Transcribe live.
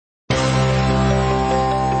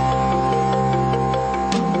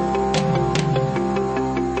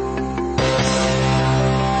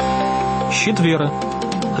Щит веры.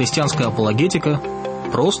 Христианская апологетика.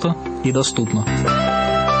 Просто и доступно.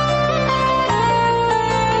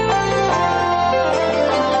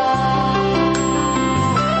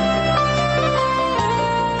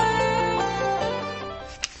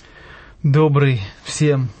 Добрый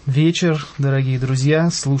всем вечер, дорогие друзья,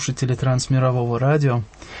 слушатели Трансмирового радио.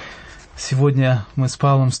 Сегодня мы с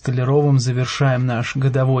Павлом Столяровым завершаем наш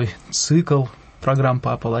годовой цикл программ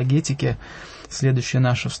по апологетике. Следующая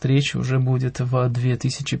наша встреча уже будет в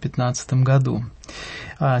 2015 году.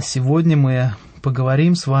 А сегодня мы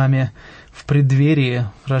поговорим с вами в преддверии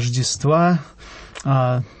Рождества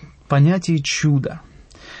о понятии чуда.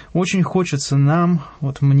 Очень хочется нам,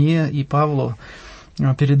 вот мне и Павлу,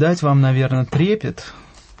 передать вам, наверное, трепет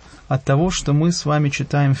от того, что мы с вами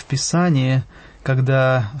читаем в Писании,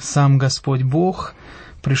 когда сам Господь Бог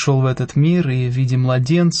пришел в этот мир и в виде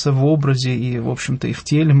младенца, в образе и, в общем-то, и в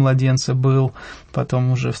теле младенца был,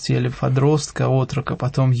 потом уже в теле подростка, отрока,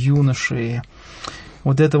 потом юноши. И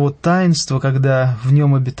вот это вот таинство, когда в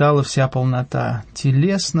нем обитала вся полнота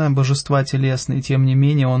телесная, божества телесные, и тем не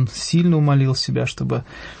менее он сильно умолил себя, чтобы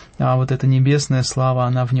вот эта небесная слава,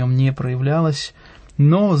 она в нем не проявлялась.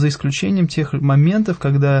 Но за исключением тех моментов,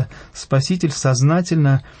 когда Спаситель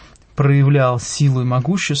сознательно проявлял силу и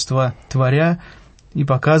могущество, творя и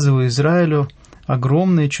показывая Израилю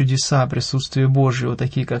огромные чудеса присутствия Божьего,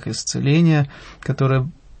 такие как исцеление, которые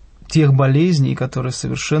тех болезней, которые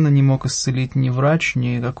совершенно не мог исцелить ни врач,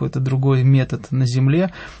 ни какой-то другой метод на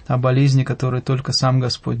земле, а болезни, которые только сам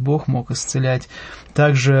Господь Бог мог исцелять.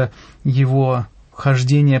 Также его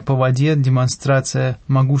хождение по воде, демонстрация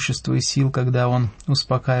могущества и сил, когда он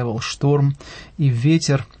успокаивал шторм и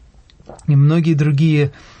ветер, и многие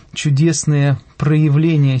другие чудесные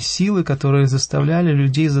проявления силы, которые заставляли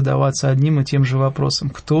людей задаваться одним и тем же вопросом: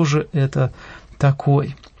 кто же это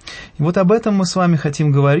такой? И вот об этом мы с вами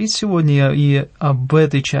хотим говорить сегодня, и об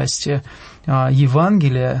этой части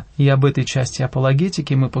Евангелия, и об этой части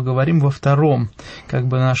апологетики мы поговорим во втором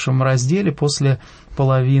нашем разделе после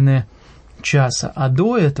половины часа. А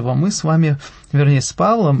до этого мы с вами, вернее, с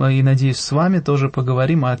Павлом, и, надеюсь, с вами тоже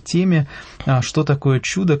поговорим о теме, что такое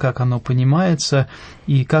чудо, как оно понимается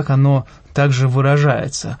и как оно также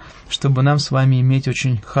выражается, чтобы нам с вами иметь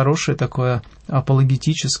очень хорошее такое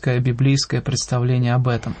апологетическое, библейское представление об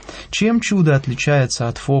этом. Чем чудо отличается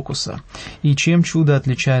от фокуса и чем чудо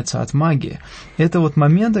отличается от магии? Это вот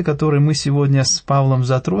моменты, которые мы сегодня с Павлом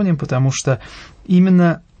затронем, потому что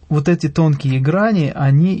именно вот эти тонкие грани,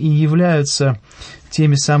 они и являются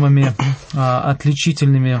теми самыми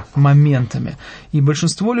отличительными моментами. И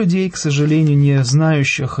большинство людей, к сожалению, не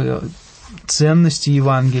знающих ценности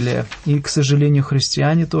Евангелия, и, к сожалению,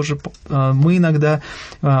 христиане тоже, мы иногда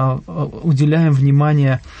уделяем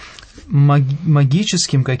внимание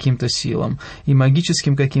магическим каким-то силам и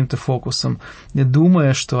магическим каким-то фокусам,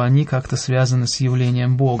 думая, что они как-то связаны с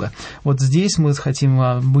явлением Бога. Вот здесь мы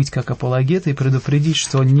хотим быть как апологеты и предупредить,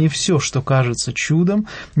 что не все, что кажется чудом,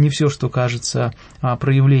 не все, что кажется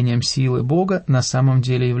проявлением силы Бога, на самом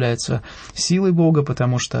деле является силой Бога,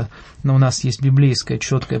 потому что у нас есть библейское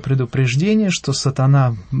четкое предупреждение, что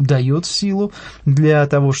сатана дает силу для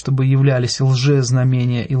того, чтобы являлись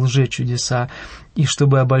лжезнамения и лжечудеса, и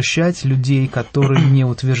чтобы обольщать людей, которые не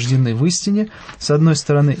утверждены в истине, с одной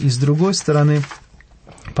стороны, и с другой стороны,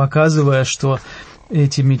 показывая, что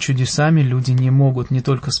этими чудесами люди не могут не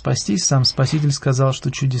только спастись. Сам Спаситель сказал,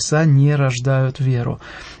 что чудеса не рождают веру.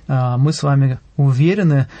 Мы с вами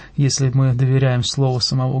уверены, если мы доверяем Слову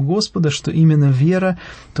самого Господа, что именно вера,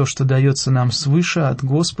 то, что дается нам свыше от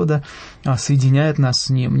Господа, соединяет нас с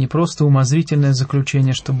Ним. Не просто умозрительное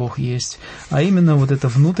заключение, что Бог есть, а именно вот это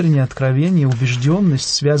внутреннее откровение, убежденность,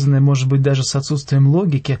 связанная, может быть, даже с отсутствием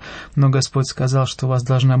логики, но Господь сказал, что у вас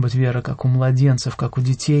должна быть вера, как у младенцев, как у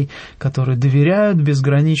детей, которые доверяют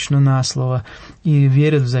безгранично на слово и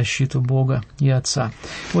верят в защиту Бога и Отца.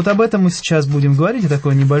 Вот об этом мы сейчас будем говорить, и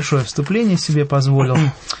такое небольшое вступление себе позволил.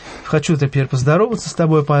 Хочу теперь поздороваться с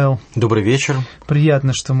тобой, Павел. Добрый вечер.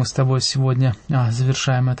 Приятно, что мы с тобой сегодня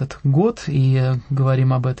завершаем этот год и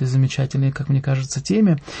говорим об этой замечательной, как мне кажется,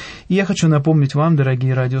 теме. И я хочу напомнить вам,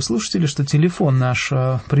 дорогие радиослушатели, что телефон наш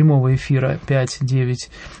прямого эфира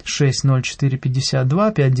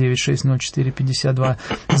 5960452, 5960452.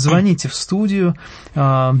 Звоните в студию,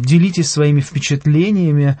 делитесь своими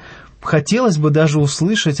впечатлениями. Хотелось бы даже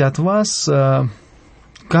услышать от вас,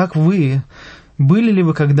 как вы... Были ли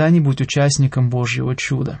вы когда-нибудь участником Божьего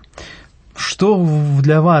чуда? Что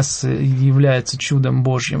для вас является чудом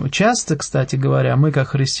Божьим? Часто, кстати говоря, мы, как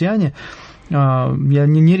христиане, я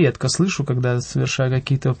нередко слышу, когда совершаю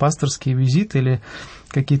какие-то пасторские визиты или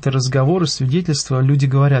какие-то разговоры, свидетельства, люди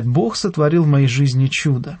говорят: «Бог сотворил в моей жизни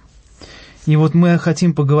чудо». И вот мы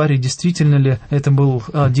хотим поговорить, действительно ли это было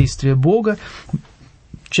действие Бога.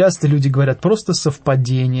 Часто люди говорят просто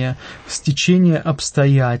совпадение, стечение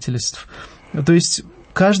обстоятельств. То есть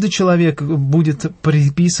каждый человек будет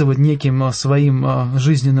приписывать неким своим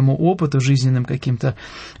жизненному опыту, жизненным каким-то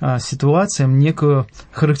ситуациям некую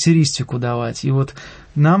характеристику давать. И вот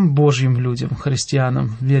нам, Божьим людям,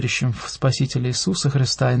 христианам, верящим в Спасителя Иисуса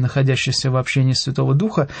Христа и находящимся в общении Святого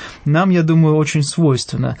Духа, нам, я думаю, очень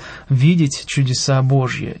свойственно видеть чудеса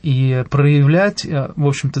Божьи и проявлять, в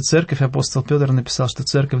общем-то, церковь, апостол Петр написал, что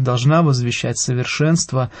церковь должна возвещать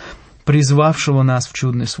совершенство призвавшего нас в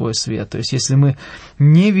чудный свой свет. То есть, если мы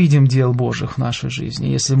не видим дел Божьих в нашей жизни,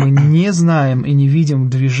 если мы не знаем и не видим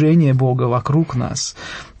движения Бога вокруг нас,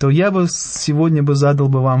 то я бы сегодня задал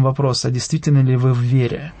бы вам вопрос, а действительно ли вы в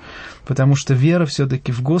вере? Потому что вера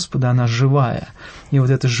все-таки в Господа, она живая. И вот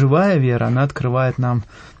эта живая вера, она открывает нам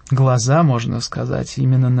глаза, можно сказать,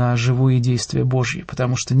 именно на живые действия Божьи,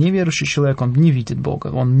 потому что неверующий человек, он не видит Бога,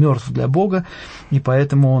 он мертв для Бога, и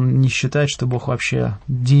поэтому он не считает, что Бог вообще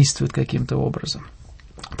действует каким-то образом.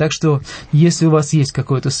 Так что, если у вас есть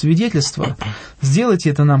какое-то свидетельство,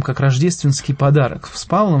 сделайте это нам как рождественский подарок. С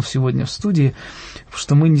Павлом сегодня в студии,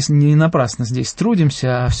 что мы не напрасно здесь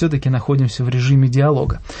трудимся, а все-таки находимся в режиме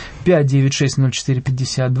диалога.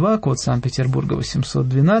 596-04-52, код Санкт-Петербурга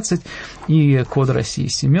 812 и код России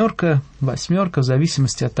 7-8, в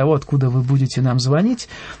зависимости от того, откуда вы будете нам звонить,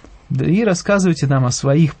 и рассказывайте нам о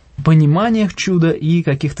своих пониманиях чуда и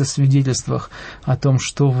каких-то свидетельствах о том,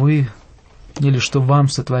 что вы или что вам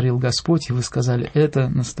сотворил Господь, и вы сказали, это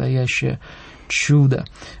настоящее чудо.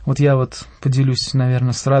 Вот я поделюсь,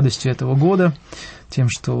 наверное, с радостью этого года, тем,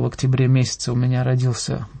 что в октябре месяце у меня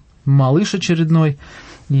родился малыш очередной,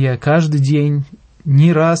 и я каждый день, ни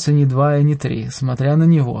раз, и ни два, и ни три, смотря на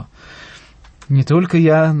него, не только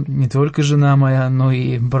я, не только жена моя, но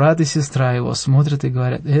и брат и сестра его смотрят и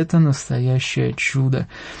говорят, это настоящее чудо.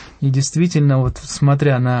 И действительно,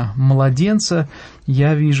 смотря на младенца,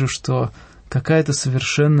 я вижу, что какая-то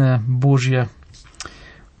совершенная Божья,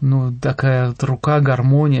 такая рука,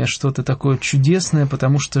 гармония, что-то такое чудесное,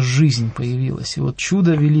 потому что жизнь появилась. И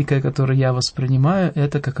чудо великое, которое я воспринимаю,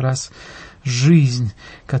 это как раз жизнь,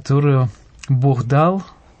 которую Бог дал,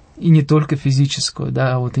 и не только физическую,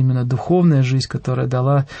 а именно духовная жизнь, которая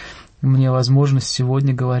дала мне возможность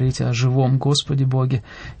сегодня говорить о живом Господе Боге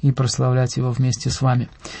и прославлять Его вместе с вами.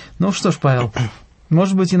 Ну что ж, Павел,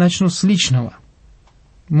 может быть, и начну с личного.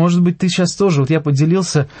 Может быть, ты сейчас тоже, я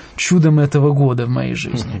поделился чудом этого года в моей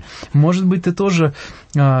жизни. Может быть, ты тоже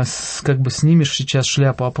снимешь сейчас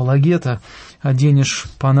шляпу апологета, оденешь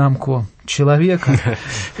панамку человека.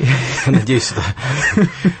 Надеюсь,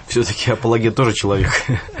 все-таки апологет тоже человек.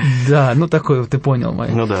 Да, такой, ты понял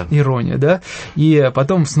мою иронию, да? И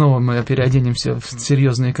потом снова мы переоденемся в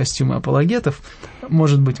серьезные костюмы апологетов.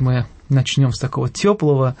 Может быть, мы начнем с такого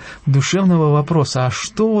теплого, душевного вопроса. А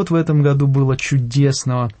что в этом году было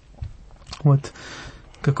чудесного?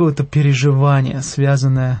 Какое-то переживание,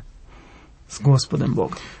 связанное с Господом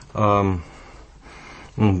Богом.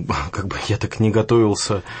 Я так не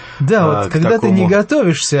готовился. Да, когда ты не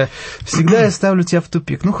готовишься, всегда я ставлю тебя в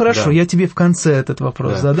тупик. Хорошо, да. Я тебе в конце этот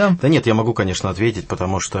вопрос задам. Да нет, я могу, конечно, ответить,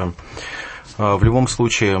 потому что в любом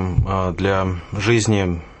случае для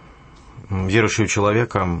жизни верующего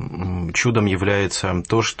человека чудом является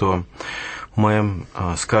то, что мы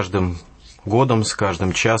с каждым годом, с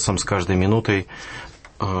каждым часом, с каждой минутой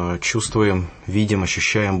чувствуем, видим,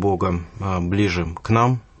 ощущаем Бога ближе к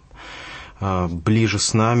нам, ближе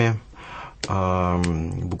с нами,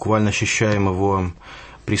 буквально ощущаем Его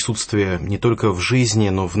присутствие не только в жизни,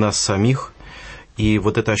 но в нас самих. И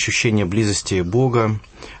это ощущение близости Бога,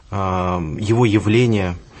 Его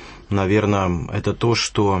явление, наверное, это то,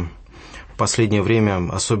 что в последнее время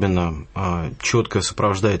особенно четко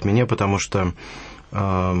сопровождает меня, потому что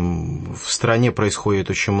в стране происходит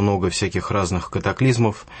очень много всяких разных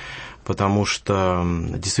катаклизмов, потому что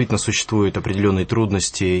действительно существуют определенные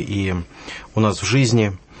трудности и у нас в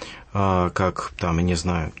жизни, как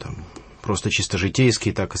просто чисто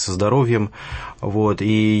житейские, так и со здоровьем.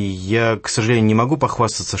 И я, к сожалению, не могу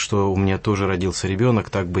похвастаться, что у меня тоже родился ребенок,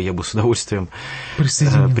 так бы я бы с удовольствием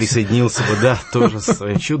присоединился бы, тоже со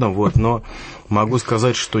своим чудом. Но могу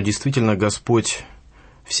сказать, что действительно Господь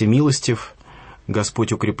всемилостив,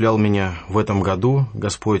 Господь укреплял меня в этом году,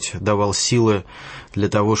 Господь давал силы для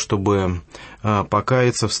того, чтобы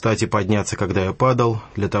покаяться, встать и подняться, когда я падал,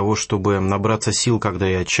 для того, чтобы набраться сил, когда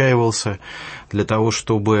я отчаивался, для того,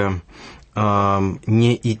 чтобы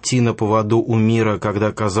не идти на поводу у мира,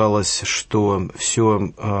 когда казалось, что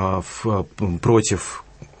все против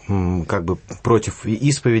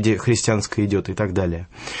исповеди христианской идет и так далее.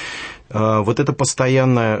 вот эта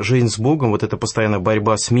постоянная жизнь с Богом, вот эта постоянная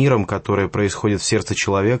борьба с миром, которая происходит в сердце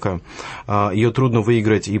человека, ее трудно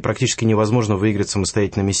выиграть и практически невозможно выиграть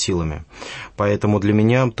самостоятельными силами. Поэтому для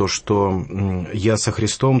меня то, что я со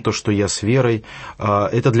Христом, то, что я с верой,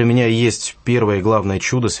 это для меня и есть первое и главное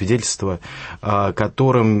чудо, свидетельство, на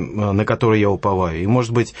которое я уповаю. И,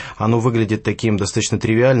 может быть, оно выглядит таким достаточно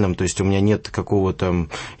тривиальным, то есть у меня нет какого-то,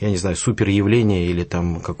 я не знаю, суперявления или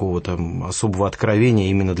там какого-то особого откровения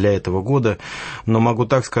именно для этого года, но могу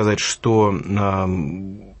так сказать, что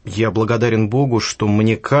я благодарен Богу, что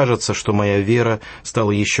мне кажется, что моя вера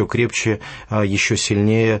стала еще крепче, еще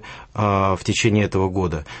сильнее в течение этого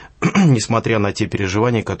года, несмотря на те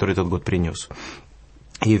переживания, которые этот год принес.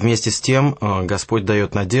 И вместе с тем Господь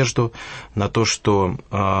дает надежду на то, что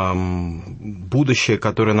будущее,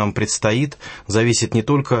 которое нам предстоит, зависит не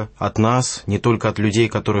только от нас, не только от людей,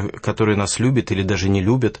 которые нас любят или даже не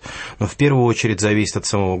любят, но в первую очередь зависит от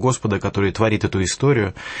самого Господа, который творит эту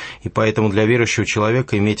историю. И поэтому для верующего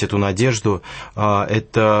человека иметь эту надежду –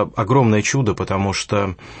 это огромное чудо, потому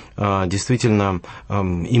что действительно,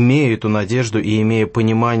 имея эту надежду и имея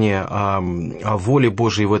понимание о воле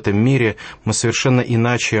Божьей в этом мире, мы совершенно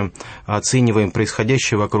иначе оцениваем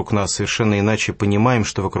происходящее вокруг нас, совершенно иначе понимаем,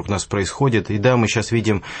 что вокруг нас происходит. И да, мы сейчас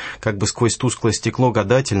видим как бы сквозь тусклое стекло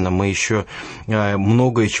гадательно, мы еще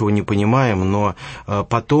многое чего не понимаем, но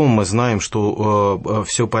потом мы знаем, что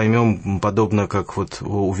все поймем, подобно как вот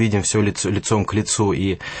увидим все лицом к лицу.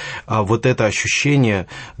 И вот это ощущение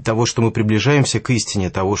того, что мы приближаемся к истине,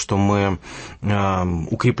 того, что мы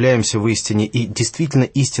укрепляемся в истине, и действительно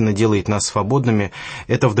истина делает нас свободными,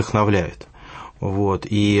 это вдохновляет. Вот.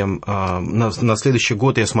 И на следующий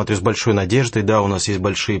год я смотрю с большой надеждой, да, у нас есть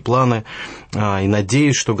большие планы, и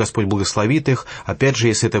надеюсь, что Господь благословит их, опять же,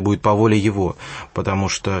 если это будет по воле Его, потому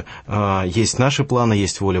что есть наши планы,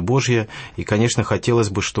 есть воля Божья, и, конечно, хотелось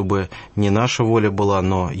бы, чтобы не наша воля была,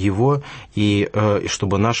 но Его, и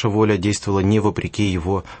чтобы наша воля действовала не вопреки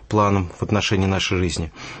Его планам в отношении нашей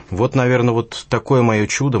жизни. Вот, наверное, вот такое мое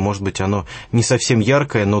чудо, может быть, оно не совсем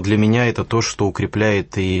яркое, но для меня это то, что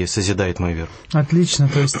укрепляет и созидает мою веру. Отлично,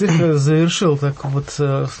 то есть ты завершил так вот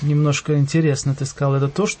немножко интересно, ты сказал, это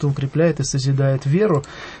то, что укрепляет и созидает веру,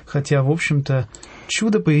 хотя, в общем-то,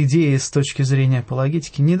 чудо, по идее, с точки зрения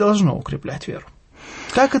апологетики, не должно укреплять веру.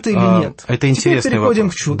 Так это или нет? Это интересный теперь переходим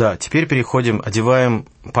вопрос. К чуду. Да, теперь переходим, одеваем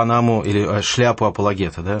панаму или шляпу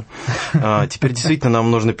апологета, да? Теперь действительно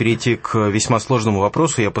нам нужно перейти к весьма сложному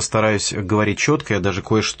вопросу. Я постараюсь говорить четко, я даже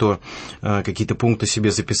кое-что, какие-то пункты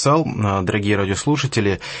себе записал, дорогие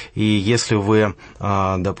радиослушатели. И если вы,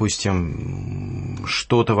 допустим,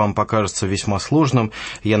 что-то вам покажется весьма сложным,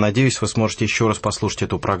 я надеюсь, вы сможете еще раз послушать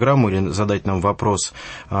эту программу или задать нам вопрос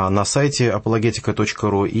на сайте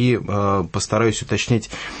apologetica.ru, и постараюсь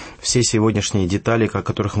уточнить все сегодняшние детали, о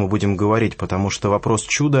которых мы будем говорить, потому что вопрос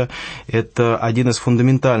чуда – это один из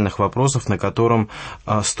фундаментальных вопросов, на котором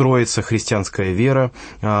строится христианская вера,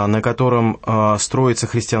 на котором строится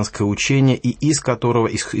христианское учение и из которого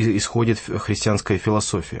исходит христианская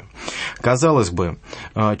философия. Казалось бы,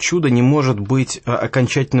 чудо не может быть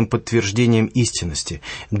окончательным подтверждением истинности.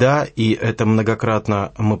 Да, и это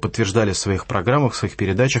многократно мы подтверждали в своих программах, в своих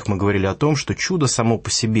передачах, мы говорили о том, что чудо само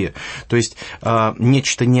по себе, то есть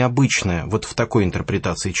нечто необычное, вот в такой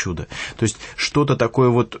интерпретации чуда, то есть что-то такое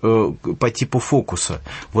вот по типу фокуса,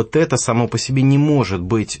 вот это само по себе не может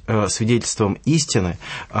быть свидетельством истины,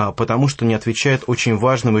 потому что не отвечает очень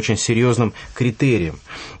важным, очень серьезным критериям.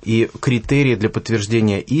 И критерии для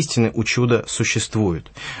подтверждения истины у чуда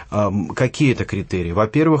существуют. Какие это критерии?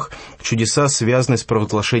 Во-первых, чудеса связаны с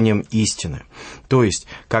провозглашением истины. То есть,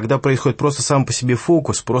 когда происходит просто сам по себе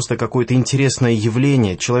фокус, просто какое-то интересное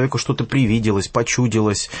явление, человеку что-то привиделось,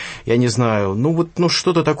 почудилось, я не знаю,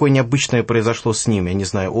 что-то такое необычное произошло с ним, я не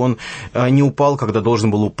знаю, он не упал, когда должен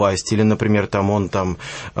был упасть, или, например, он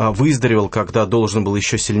выздоровел, когда должен был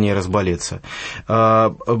еще сильнее разболеться.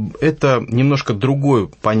 Это немножко другое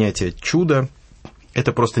понятие чуда,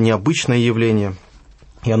 это просто необычное явление,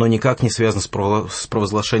 и оно никак не связано с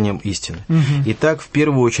провозглашением истины. Итак, в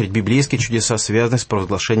первую очередь, библейские чудеса связаны с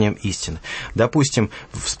провозглашением истины. Допустим,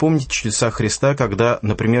 вспомните чудеса Христа, когда,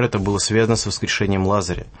 например, это было связано с воскрешением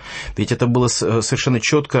Лазаря. Ведь это было совершенно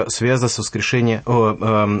четко связано с воскрешением...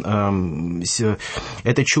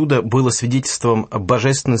 Это чудо было свидетельством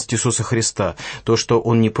божественности Иисуса Христа. То, что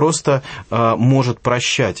Он не просто может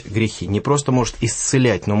прощать грехи, не просто может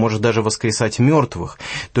исцелять, но может даже воскресать мертвых.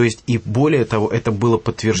 То есть, и более того, это было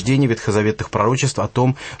подтверждение ветхозаветных пророчеств о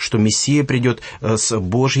том, что Мессия придет с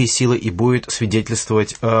Божьей силой и будет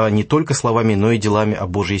свидетельствовать не только словами, но и делами о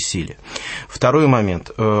Божьей силе. Второй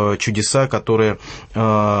момент. Чудеса, которые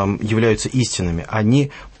являются истинными,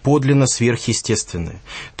 они подлинно сверхъестественные.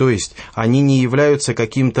 То есть они не являются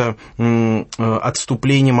каким-то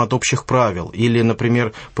отступлением от общих правил или,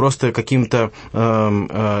 например, просто каким-то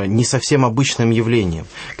не совсем обычным явлением.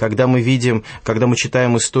 Когда мы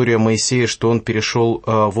читаем историю Моисея, что он перешел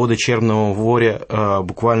воды Черного моря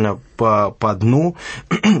буквально по дну,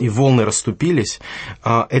 и волны расступились,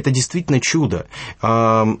 это действительно чудо.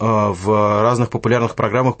 В разных популярных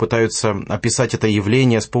программах пытаются описать это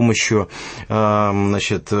явление с помощью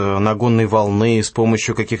нагонной волны, с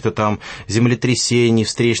помощью каких-то там землетрясений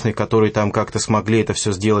встречных, которые там как-то смогли это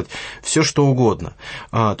все сделать, все что угодно.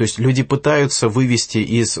 То есть люди пытаются вывести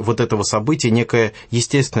из вот этого события некое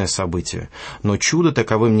естественное событие, но чудо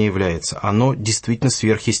таковым не является. Оно действительно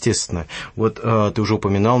сверхъестественное. Вот ты уже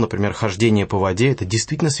упоминал, например, хождение по воде – это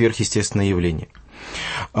действительно сверхъестественное явление.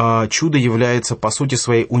 Чудо является, по сути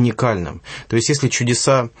своей, уникальным. То есть, если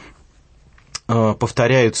чудеса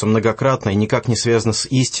повторяются многократно и никак не связаны с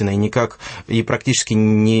истиной, и практически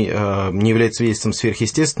не являются свидетельством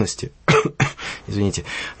сверхъестественности, извините,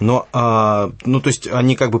 но, то есть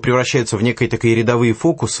они как бы превращаются в некие такие рядовые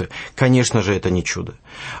фокусы, конечно же, это не чудо.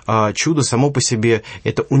 Чудо само по себе –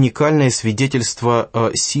 это уникальное свидетельство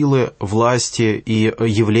силы, власти и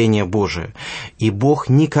явления Божия. И Бог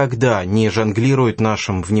никогда не жонглирует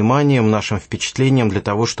нашим вниманием, нашим впечатлением для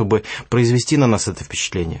того, чтобы произвести на нас это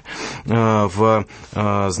впечатление. В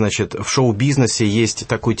шоу-бизнесе есть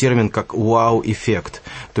такой термин, как «вау-эффект»,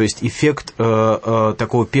 то есть эффект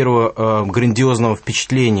такого первого грандиозного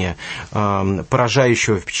впечатления,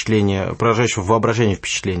 поражающего воображение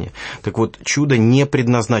впечатления. Так вот, чудо не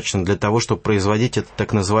предназначено для того, чтобы производить этот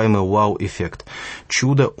так называемый вау-эффект.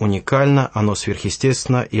 Чудо уникально, оно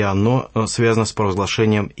сверхъестественно, и оно связано с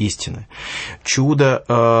провозглашением истины.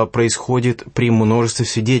 Чудо происходит при множестве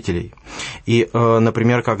свидетелей. И,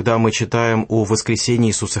 например, когда мы читаем о воскресении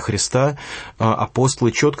Иисуса Христа,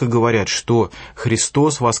 апостолы четко говорят, что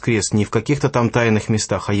Христос воскрес не в каких-то там тайных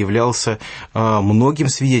местах, а являлся многим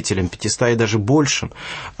свидетелем, 500 и даже большим.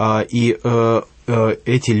 И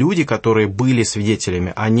эти люди, которые были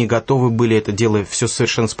свидетелями, они готовы были это дело все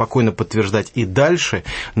совершенно спокойно подтверждать и дальше,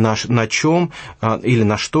 на чем или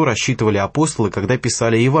на что рассчитывали апостолы, когда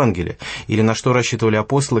писали Евангелие, или на что рассчитывали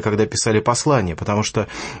апостолы, когда писали послания, потому что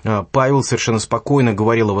Павел совершенно спокойно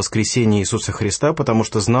говорил о воскресении Иисуса Христа, потому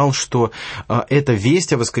что знал, что эта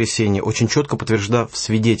весть о воскресении очень четко подтверждена в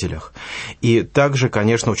свидетелях. И также,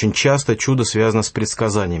 конечно, очень часто чудо связано с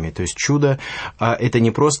предсказаниями, то есть чудо это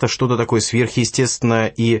не просто что-то такое сверхъестественное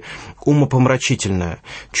и умопомрачительное.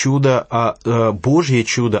 Чудо, Божье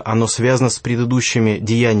чудо, оно связано с предыдущими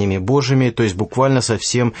деяниями Божьими, то есть буквально со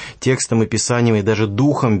всем текстом и писанием, и даже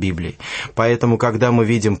духом Библии. Поэтому, когда мы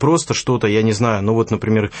видим просто что-то, я не знаю,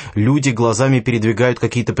 например, люди глазами передвигают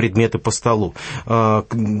какие-то предметы по столу,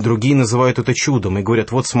 другие называют это чудом и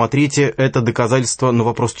говорят, вот смотрите, это доказательство, но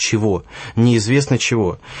вопрос чего? Неизвестно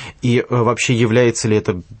чего. И вообще является ли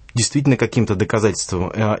это действительно каким-то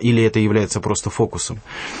доказательством, или это является просто фокусом.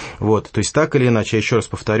 Вот. То есть, так или иначе, я еще раз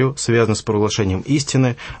повторю, связано с провозглашением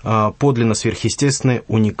истины, подлинно сверхъестественное,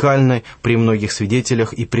 уникальное при многих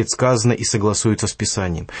свидетелях и предсказано и согласуется с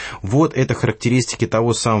Писанием. Вот это характеристики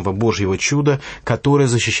того самого Божьего чуда, которое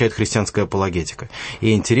защищает христианская апологетика.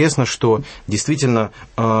 И интересно, что действительно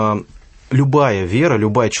любая вера,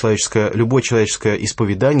 любое человеческое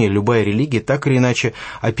исповедание, любая религия так или иначе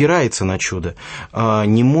опирается на чудо.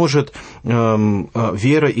 Не может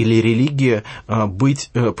вера или религия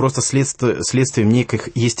быть просто следствием неких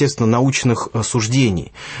естественно-научных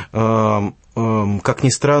суждений. Как ни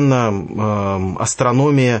странно,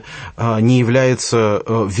 астрономия не является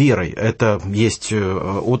верой. Это есть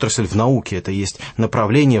отрасль в науке, это есть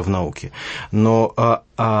направление в науке. Но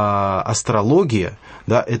астрология,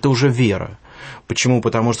 да, это уже вера. Почему?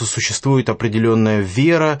 Потому что существует определенная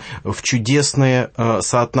вера в чудесное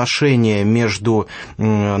соотношение между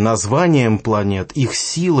названием планет, их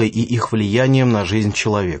силой и их влиянием на жизнь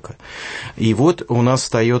человека. И вот у нас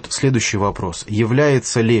встает следующий вопрос.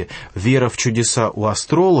 Является ли вера в чудеса у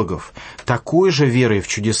астрологов такой же верой в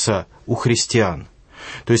чудеса у христиан?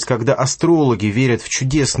 То есть, когда астрологи верят в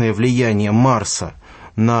чудесное влияние Марса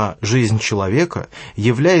на жизнь человека,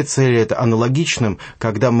 является ли это аналогичным,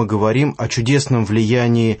 когда мы говорим о чудесном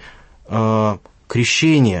влиянии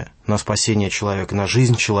крещения на спасение человека, на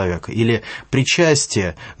жизнь человека, или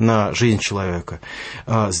причастие на жизнь человека.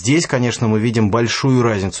 Здесь, конечно, мы видим большую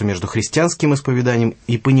разницу между христианским исповеданием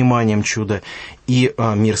и пониманием чуда и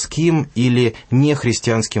мирским или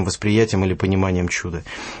нехристианским восприятием или пониманием чуда.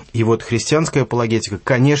 И вот христианская апологетика,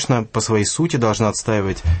 конечно, по своей сути должна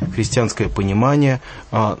отстаивать христианское понимание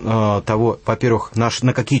того, во-первых,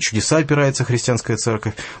 на какие чудеса опирается христианская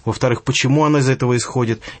церковь, во-вторых, почему она из этого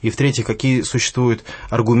исходит, и в-третьих, какие существуют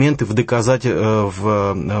аргументы для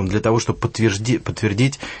того, чтобы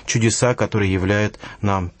подтвердить чудеса, которые являет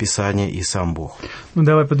нам Писание и сам Бог. Ну,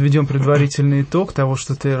 давай подведем предварительный итог того,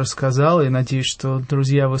 что ты рассказал, и надеюсь, что,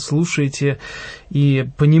 друзья, вы слушаете и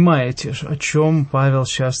понимаете, о чем Павел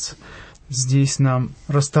сейчас здесь нам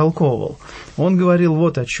растолковывал. Он говорил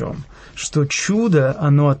вот о чем, что чудо,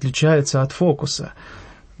 оно отличается от фокуса.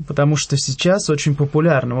 Потому что сейчас очень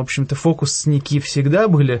популярно. В общем-то, фокусники всегда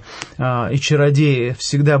были, и чародеи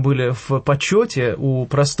всегда были в почете у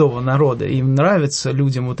простого народа. Им нравятся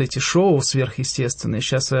людям вот эти шоу сверхъестественные.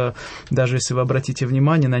 Сейчас, даже если вы обратите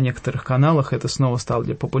внимание, на некоторых каналах это снова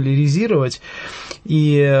стали популяризировать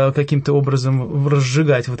и каким-то образом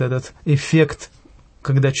разжигать вот этот эффект,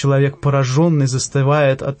 когда человек пораженный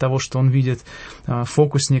застывает от того, что он видит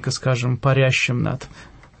фокусника, скажем, парящим над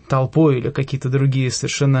толпой или какие-то другие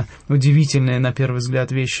совершенно удивительные на первый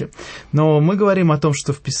взгляд вещи. Но мы говорим о том,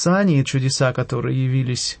 что в Писании чудеса, которые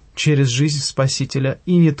явились через жизнь Спасителя,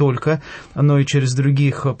 и не только, но и через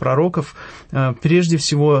других пророков, прежде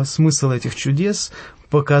всего смысл этих чудес —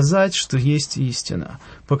 показать, что есть истина,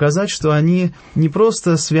 показать, что они не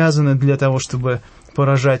просто связаны для того, чтобы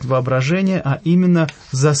поражать воображение, а именно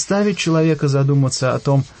заставить человека задуматься о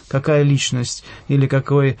том, какая личность или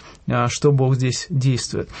что Бог здесь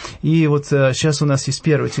действует. И вот сейчас у нас есть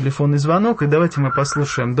первый телефонный звонок, и давайте мы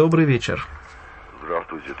послушаем. Добрый вечер.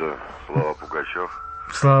 Здравствуйте, это Слава Пугачев.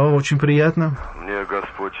 Слава, очень приятно. Мне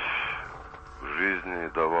Господь в жизни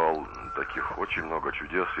давал таких очень много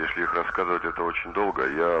чудес. Если их рассказывать, это очень долго.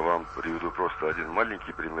 Я вам приведу просто один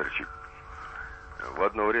маленький примерчик. В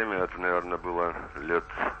одно время, это, наверное, было лет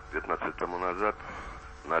 15 тому назад,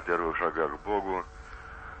 на первых шагах к Богу,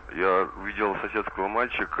 я увидел соседского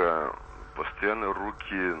мальчика, постоянно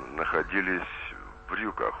руки находились в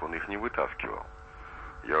брюках, он их не вытаскивал.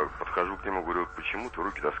 Я подхожу к нему, говорю, почему ты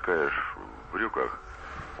руки таскаешь в брюках?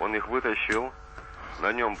 Он их вытащил,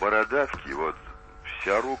 на нем бородавки, вот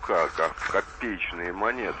вся рука, как копеечные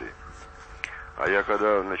монеты. А я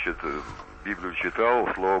когда, Библию читал,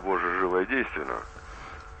 Слово Божие живо и действенно.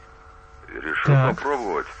 Решил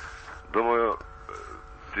попробовать. Думаю,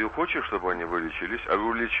 ты хочешь, чтобы они вылечились? А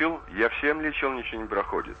вылечил? Я всем лечил, ничего не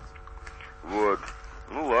проходит. Вот.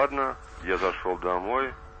 Ну ладно, я зашел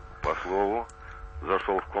домой, по слову,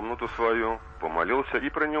 зашел в комнату свою, помолился и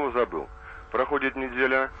про него забыл. Проходит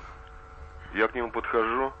неделя, я к нему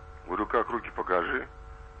подхожу, говорю, как руки покажи.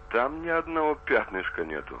 Там ни одного пятнышка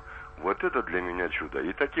нету. Вот это для меня чудо.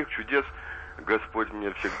 И таких чудес Господь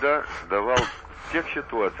мне всегда давал в тех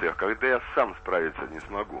ситуациях, когда я сам справиться не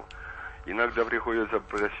смогу. Иногда приходится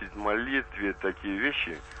просить молитве такие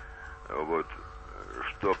вещи, вот,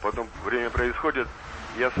 что потом время происходит,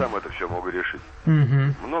 я сам это все могу решить.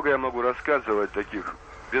 Много я могу рассказывать таких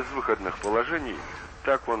безвыходных положений.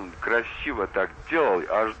 Так он красиво так делал,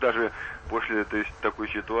 аж даже после такой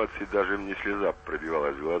ситуации даже мне слеза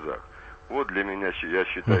пробивалась в глазах. Вот для меня, я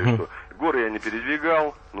считаю, что горы я не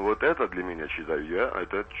передвигал, но вот это для меня, считаю я,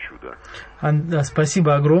 это чудо.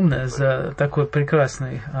 Спасибо огромное за такой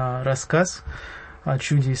прекрасный рассказ о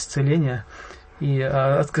чуде исцеления. И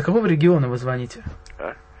от какого региона вы звоните?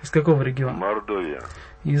 Из какого региона? Мордовия.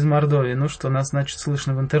 Из Мордовии. Ну что, нас, значит,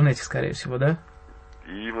 слышно в интернете, скорее всего, да?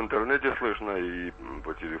 И в интернете слышно, и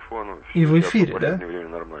по телефону. И в эфире, да? В время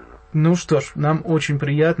нормально. Ну что ж, нам очень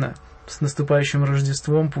приятно. С наступающим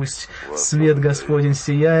Рождеством, пусть свет Господень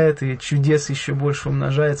сияет, и чудес еще больше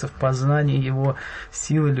умножается в познании Его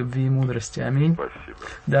силы, любви и мудрости. Аминь. Спасибо.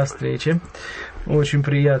 До встречи. Очень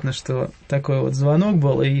приятно, что такой вот звонок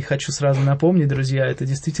был, и хочу сразу напомнить, друзья, это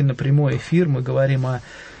действительно прямой эфир, мы говорим о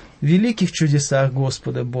великих чудесах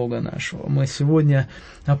Господа Бога нашего. Мы сегодня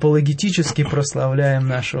апологетически прославляем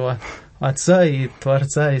нашего Отца и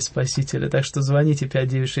Творца и Спасителя. Так что звоните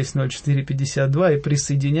 5960452 и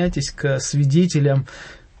присоединяйтесь к свидетелям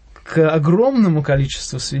к огромному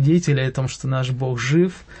количеству свидетелей о том, что наш Бог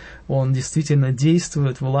жив, Он действительно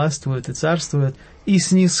действует, властвует и царствует, и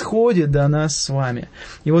снисходит до нас с вами.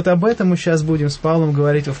 И вот об этом мы сейчас будем с Павлом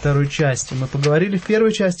говорить во второй части. Мы поговорили в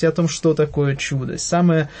первой части о том, что такое чудо.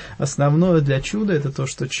 Самое основное для чуда – это то,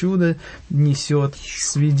 что чудо несет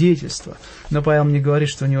свидетельство. Но Павел мне говорит,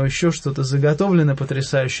 что у него еще что-то заготовлено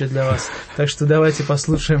потрясающее для вас. Так что давайте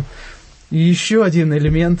послушаем еще один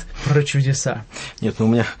элемент про чудеса. Нет, у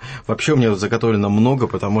меня заготовлено много,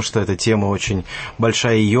 потому что эта тема очень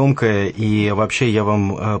большая и емкая, и вообще я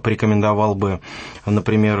вам порекомендовал бы,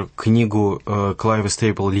 например, книгу Клайва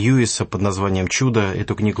Стейпла Льюиса под названием «Чудо».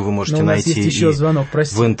 Эту книгу вы можете найти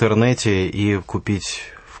в интернете и купить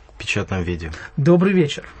в печатном виде. Добрый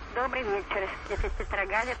вечер. Добрый вечер. Это сестра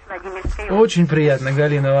Галя с Владимирской области. Очень приятно,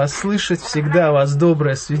 Галина, вас слышать. Всегда у вас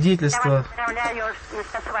доброе свидетельство. Я вас поздравляю с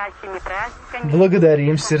вашими праздниками.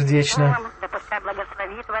 Благодарим сердечно. Да пускай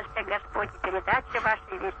благословит вас Господь, и передача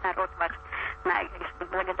ваша, и весь народ ваш.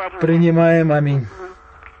 Благодарю. Принимаем, аминь.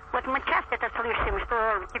 Вот мы часто это слышим, что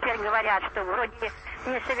теперь говорят, что вроде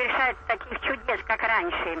не совершается таких чудес, как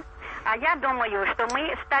раньше. А я думаю, что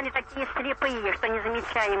мы стали такие слепые, что не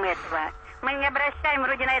замечаем этого. Мы не обращаем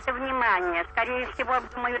вроде на это внимания. Скорее всего,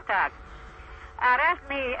 думаю так. А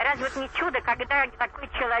разве вот не чудо, когда такой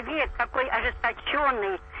человек, какой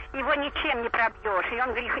ожесточенный, его ничем не пробьешь, и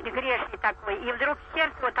он грешный такой, и вдруг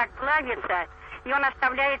сердце вот так плавится, и он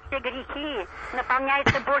оставляет все грехи,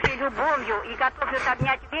 наполняется Божьей любовью и готов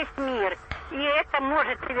обнять весь мир. И это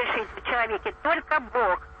может совершить в человеке только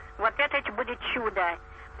Бог. Вот это будет чудо.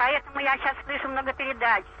 Поэтому я сейчас слышу много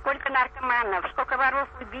передач. Сколько наркоманов, сколько воров,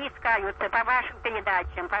 убийц каются по вашим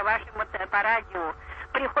передачам, по вашим по радио.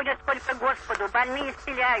 Приходят сколько Господу, больные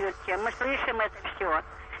исцеляются. Мы слышим это все.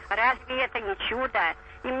 Разве это не чудо?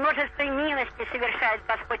 И множество милости совершает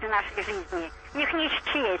Господь в нашей жизни. Их не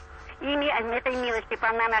счесть. Ими этой милости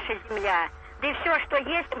полна наша земля. Да и все, что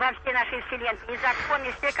есть во всей нашей вселенной, и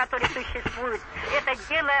законы все, которые существуют, это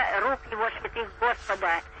дело рук Его святых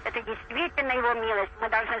Господа. Это действительно Его милость. Мы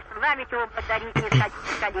должны славить Его, благодарить, не сходить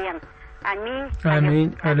с колен. Аминь.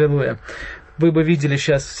 Аминь. Аллилуйя. Вы бы видели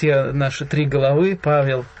сейчас все наши три головы,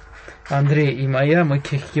 Павел, Андрей и моя, мы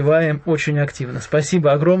киваем очень активно.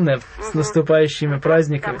 Спасибо огромное, с наступающими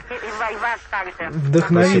праздниками.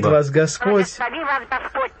 Вдохновит вас Господь. Благослови вас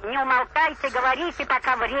Господь. Не умолкайте, говорите,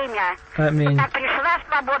 пока время. Аминь. Как пришла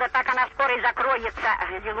свобода, так она скоро и закроется.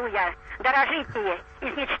 Аллилуйя. Дорожите.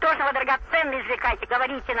 Из ничтожного драгоценного извлекайте.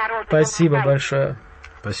 Говорите народу. Спасибо большое.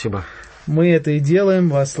 Спасибо. Мы это и делаем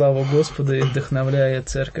во славу Господа и вдохновляя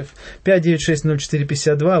церковь.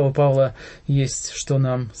 5960452, у Павла есть что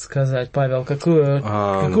нам сказать. Павел, какое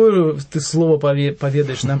ты слово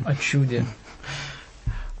поведаешь нам о чуде?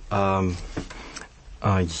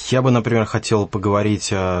 Я бы, например, хотел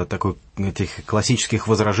поговорить о этих классических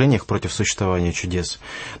возражениях против существования чудес.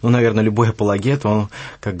 Наверное, любой апологет, он,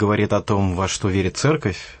 как говорит о том, во что верит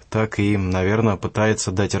церковь, так и, наверное,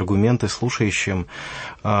 пытается дать аргументы слушающим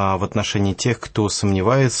в отношении тех, кто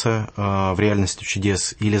сомневается в реальности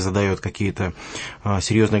чудес или задает какие-то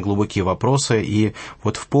серьезные глубокие вопросы. И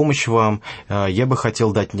вот в помощь вам я бы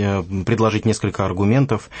хотел предложить несколько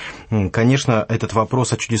аргументов. Конечно, этот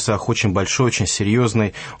вопрос о чудесах очень большой, очень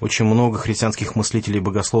серьезный. Очень много христианских мыслителей и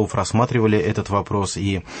богословов рассматривали этот вопрос.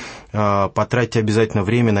 И потратьте обязательно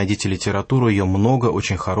время, найдите литературу, ее много,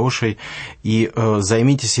 очень хорошей. И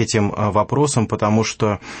займитесь этим вопросом, потому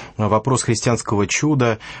что вопрос христианского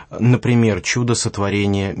чуда, например, чудо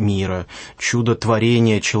сотворения мира, чудо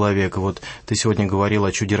творения человека, вот ты сегодня говорил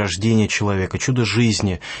о чуде рождения человека, чудо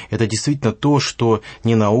жизни, это действительно то, что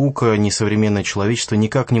ни наука, ни современное человечество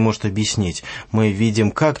никак не может объяснить. Мы видим,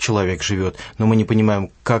 как человек живет, но мы не понимаем,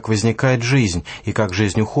 как возникает жизнь и как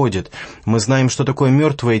жизнь уходит. Мы знаем, что такое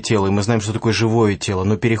мертвое тело, и мы знаем, что такое живое тело,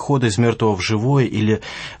 но переход из мертвого в живое или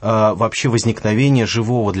вообще возникновение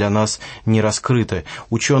живого для нас не раскрыто.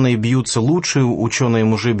 Ученые бьются, лучшие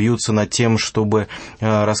ученые-мужи бьются над тем, чтобы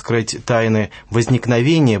раскрыть тайны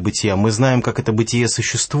возникновения бытия. Мы знаем, как это бытие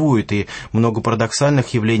существует, и много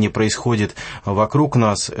парадоксальных явлений происходит вокруг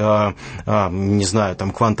нас, не знаю,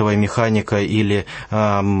 там квантовая механика или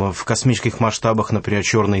в космических масштабах, например,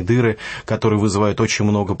 черные дыры, которые вызывают очень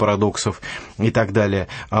много парадоксов и так далее.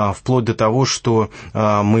 Вплоть до того, что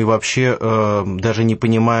мы вообще даже не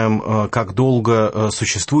понимаем, как долго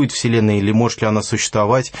существует существует Вселенная или может ли она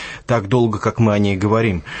существовать так долго, как мы о ней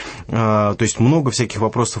говорим. То есть много всяких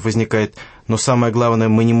вопросов возникает, но самое главное,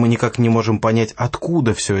 мы никак не можем понять,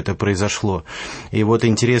 откуда все это произошло. И вот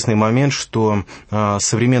интересный момент, что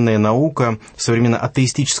современная наука, современная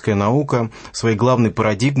атеистическая наука своей главной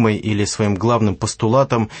парадигмой или своим главным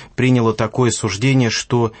постулатом приняла такое суждение,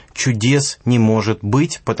 что чудес не может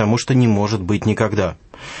быть, потому что не может быть никогда.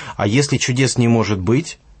 А если чудес не может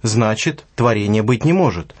быть, значит, творения быть не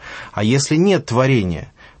может. А если нет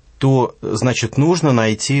творения, то, значит, нужно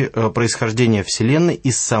найти происхождение Вселенной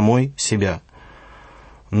из самой себя.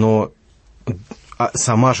 Но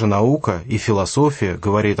сама же наука и философия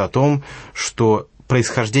говорит о том, что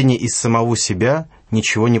происхождение из самого себя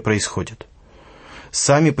ничего не происходит.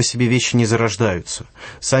 Сами по себе вещи не зарождаются,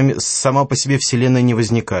 сама по себе Вселенная не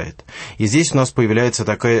возникает. И здесь у нас появляется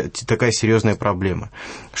такая серьезная проблема,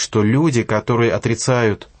 что люди, которые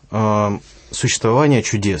отрицают существование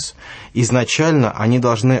чудес, изначально они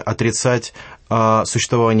должны отрицать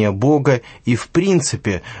существование Бога и, в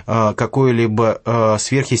принципе, какое-либо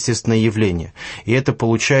сверхъестественное явление. И это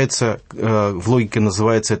получается, в логике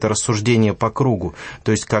называется это рассуждение по кругу.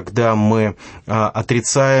 То есть, когда мы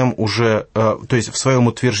отрицаем уже, то есть в своем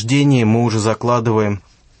утверждении мы уже закладываем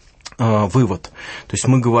вывод. То есть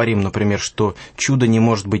мы говорим, например, что чудо не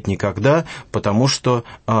может быть никогда, потому что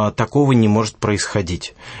такого не может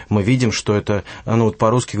происходить. Мы видим, что это, вот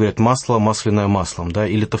по-русски говорят, масло, масляное маслом, да,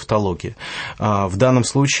 или тавтология. В данном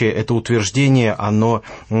случае это утверждение, оно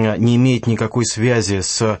не имеет никакой связи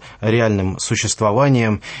с реальным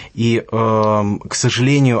существованием, и, к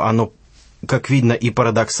сожалению, оно, как видно, и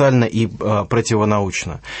парадоксально, и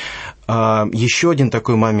противонаучно. Еще один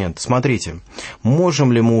такой момент. Смотрите,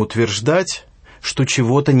 можем ли мы утверждать, что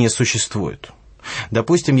чего-то не существует?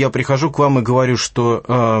 Допустим, я прихожу к вам и говорю, что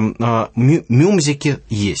мюмзики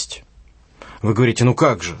есть. Вы говорите, ну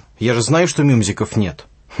как же, я же знаю, что мюмзиков нет.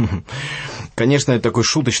 Конечно, это такой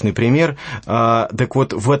шуточный пример. Так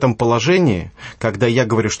вот, в этом положении, когда я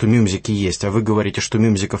говорю, что мюмзики есть, а вы говорите, что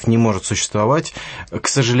мюмзиков не может существовать, к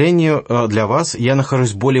сожалению, для вас я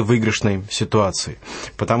нахожусь в более выигрышной ситуации.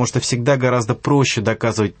 Потому что всегда гораздо проще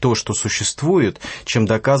доказывать то, что существует, чем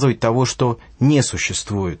доказывать того, что не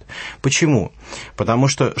существует. Почему? Потому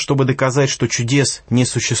что, чтобы доказать, что чудес не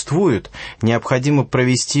существует, необходимо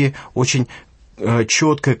провести очень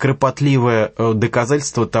четкое, кропотливое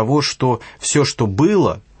доказательство того, что все, что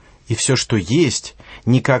было, и все, что есть,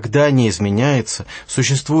 никогда не изменяется,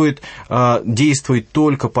 существует, действует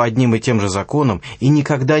только по одним и тем же законам и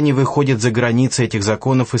никогда не выходит за границы этих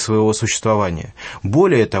законов и своего существования.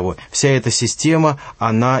 Более того, вся эта система,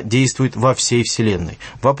 она действует во всей Вселенной.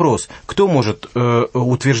 Вопрос, кто может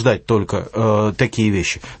утверждать только такие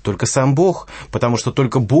вещи? Только сам Бог, потому что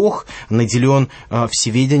только Бог наделен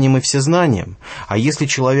всеведением и всезнанием. А если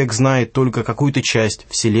человек знает только какую-то часть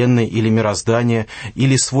Вселенной или мироздания,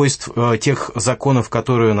 или свойств тех законов,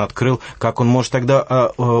 которые он открыл, как он может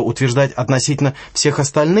тогда утверждать относительно всех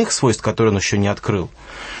остальных свойств, которые он еще не открыл?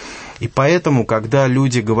 И поэтому, когда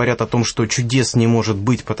люди говорят о том, что чудес не может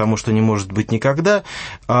быть, потому что не может быть никогда,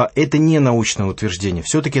 это не научное утверждение.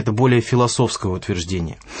 Все-таки это более философское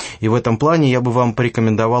утверждение. И в этом плане я бы вам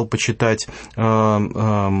порекомендовал почитать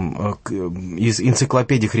из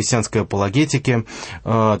энциклопедии христианской апологетики.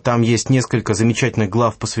 Там есть несколько замечательных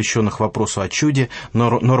глав, посвященных вопросу о чуде.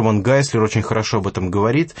 Норман Гайслер очень хорошо об этом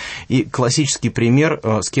говорит. И классический пример,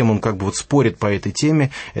 с кем он как бы вот спорит по этой теме,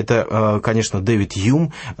 это, конечно, Дэвид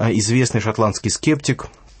Юм, известный шотландский скептик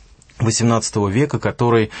XVIII века,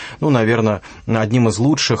 который, наверное, одним из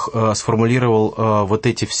лучших сформулировал вот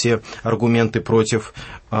эти все аргументы против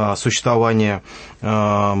существования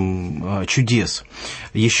чудес.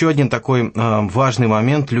 Еще один такой важный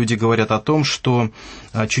момент. Люди говорят о том, что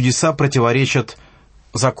чудеса противоречат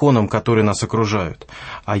законам, которые нас окружают.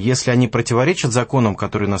 А если они противоречат законам,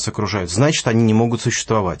 которые нас окружают, значит, они не могут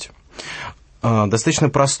существовать. Достаточно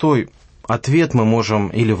простой ответ мы можем,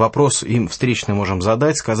 или вопрос им встречный можем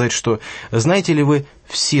задать, сказать, что знаете ли вы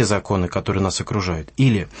все законы, которые нас окружают?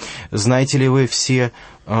 Или знаете ли вы все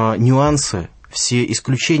нюансы, все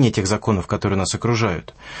исключения тех законов, которые нас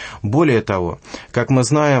окружают? Более того, как мы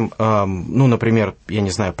знаем, например, я не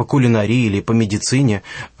знаю, по кулинарии или по медицине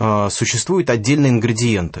существуют отдельные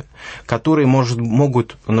ингредиенты, которые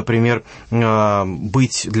могут, например,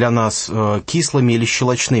 быть для нас кислыми или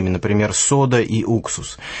щелочными, например, сода и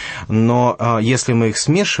уксус. Но если мы их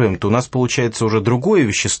смешиваем, то у нас получается уже другое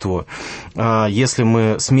вещество. Если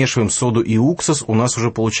мы смешиваем соду и уксус, у нас уже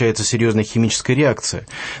получается серьезная химическая реакция.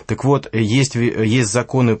 Так вот, есть есть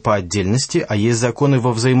законы по отдельности, а есть законы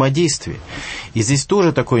во взаимодействии. И здесь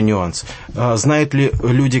тоже такой нюанс. Знают ли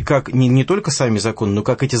люди, как не только сами законы, но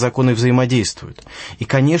как эти законы взаимодействуют? И,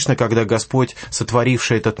 конечно, когда Господь,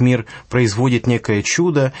 сотворивший этот мир, производит некое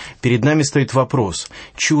чудо, перед нами стоит вопрос: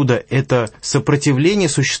 чудо – это сопротивление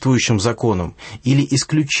существующим законам или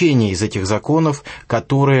исключение из этих законов,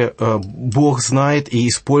 которые Бог знает и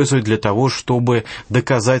использует для того, чтобы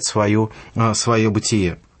доказать свое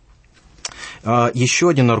бытие? Еще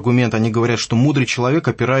один аргумент, они говорят, что мудрый человек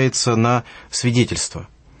опирается на свидетельство.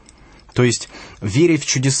 То есть верить в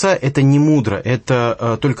чудеса – это не мудро,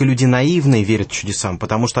 это только люди наивные верят в чудесам,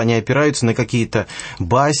 потому что они опираются на какие-то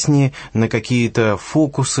басни, на какие-то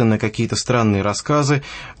фокусы, на какие-то странные рассказы.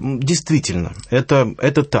 Действительно,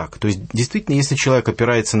 это так. То есть, действительно, если человек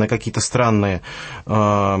опирается на какие-то странные,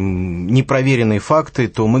 непроверенные факты,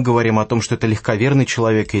 то мы говорим о том, что это легковерный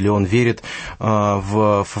человек или он верит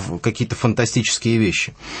в какие-то фантастические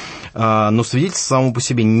вещи. Но свидетельство само по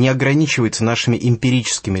себе не ограничивается нашими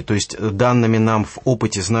эмпирическими, то есть данными нам в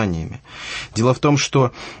опыте знаниями. Дело в том,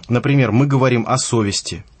 что, например, мы говорим о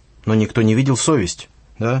совести, но никто не видел совесть.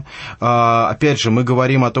 Да? Опять же, мы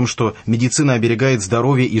говорим о том, что медицина оберегает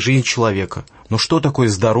здоровье и жизнь человека. Но что такое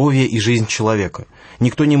здоровье и жизнь человека?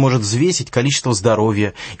 Никто не может взвесить количество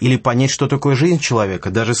здоровья или понять, что такое жизнь человека.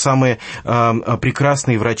 Даже самые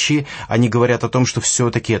прекрасные врачи, они говорят о том, что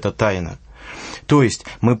все-таки это тайна. То есть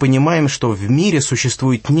мы понимаем, что в мире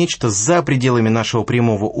существует нечто за пределами нашего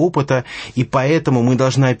прямого опыта, и поэтому мы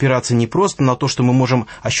должны опираться не просто на то, что мы можем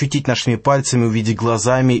ощутить нашими пальцами, увидеть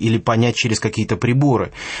глазами или понять через какие-то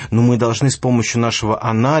приборы, но мы должны с помощью нашего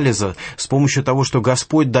анализа, с помощью того, что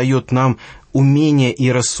Господь дает нам умение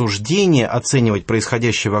и рассуждение оценивать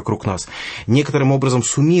происходящее вокруг нас, некоторым образом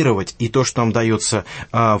суммировать и то, что нам дается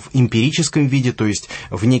в эмпирическом виде, то есть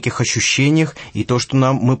в неких ощущениях, и то, что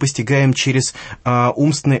мы постигаем через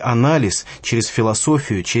умственный анализ, через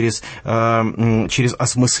философию, через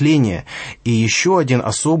осмысление. И еще один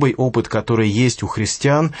особый опыт, который есть у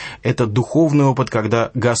христиан, это духовный опыт,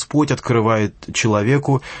 когда Господь открывает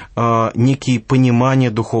человеку некие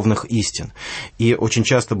понимания духовных истин. И очень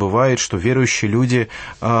часто бывает, что верующие люди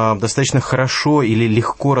достаточно хорошо или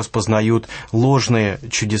легко распознают ложные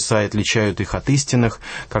чудеса и отличают их от истинных,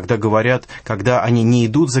 когда они не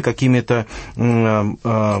идут за какими-то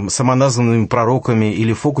самоназванными пророками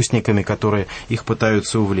или фокусниками, которые их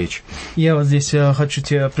пытаются увлечь. Я вот здесь хочу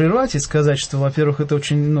тебя прервать и сказать, что, во-первых, это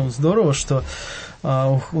очень здорово, что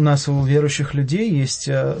у нас, у верующих людей, есть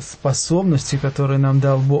способности, которые нам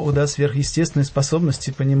дал Бог, да, сверхъестественные способности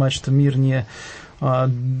понимать, что мир не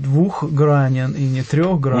двухгранен и не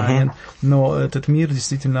трехгранен, но этот мир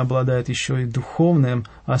действительно обладает еще и духовным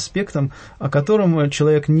аспектом, о котором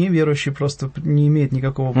человек неверующий просто не имеет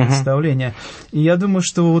никакого представления. И я думаю,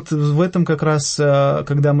 что вот в этом как раз,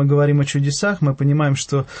 когда мы говорим о чудесах, мы понимаем,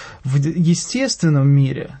 что в естественном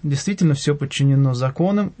мире действительно все подчинено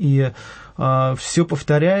законам, и все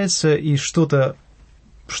повторяется, и что-то,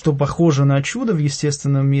 что похоже на чудо в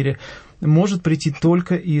естественном мире, может прийти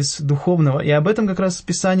только из духовного. И об этом как раз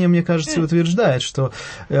Писание, мне кажется, утверждает, что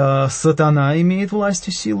сатана имеет власть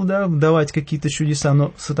и силу, да, давать какие-то чудеса,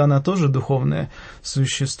 но сатана тоже духовное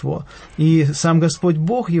существо. И сам Господь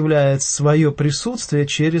Бог являет свое присутствие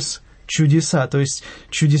через чудеса. То есть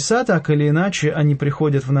чудеса, так или иначе, они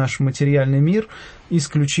приходят в наш материальный мир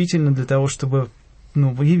исключительно для того, чтобы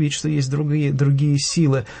выявить, что есть другие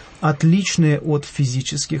силы, отличные от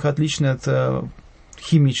физических, отличные от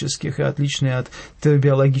химических и отличные от той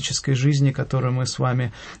биологической жизни, которую мы с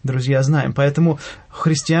вами, друзья, знаем. Поэтому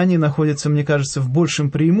христиане находятся, мне кажется, в большем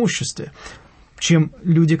преимуществе, чем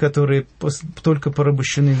люди, которые только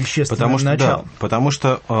порабощены вещественным началом. Да, потому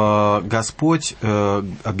что Господь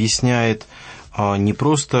объясняет не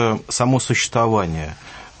просто само существование,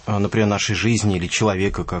 например, нашей жизни или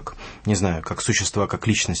человека, как существа, как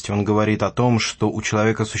личности. Он говорит о том, что у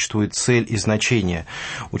человека существует цель и значение,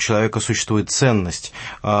 у человека существует ценность.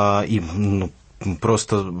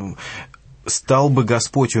 Просто стал бы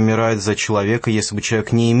Господь умирать за человека, если бы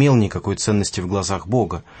человек не имел никакой ценности в глазах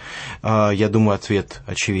Бога? Я думаю, ответ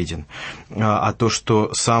очевиден. А то, что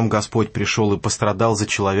сам Господь пришел и пострадал за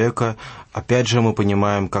человека, опять же мы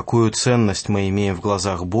понимаем, какую ценность мы имеем в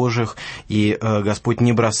глазах Божьих, и Господь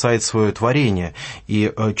не бросает свое творение.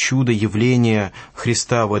 И чудо явления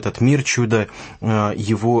Христа в этот мир, чудо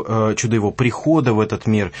Его прихода в этот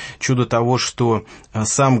мир, чудо того, что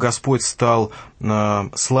сам Господь стал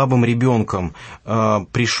слабым ребенком, ребенком,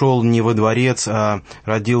 пришел не во дворец, а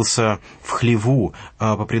родился в хлеву,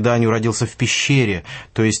 по преданию родился в пещере,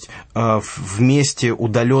 то есть в месте,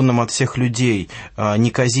 удаленном от всех людей,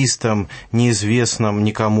 неказистом, неизвестном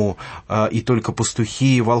никому, и только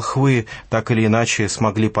пастухи и волхвы так или иначе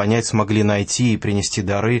смогли понять, смогли найти и принести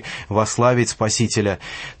дары, вославить Спасителя.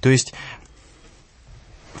 То есть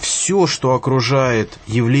все, что окружает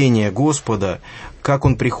явление Господа, как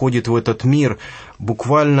Он приходит в этот мир,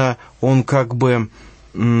 буквально Он как бы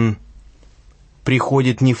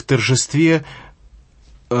приходит не в торжестве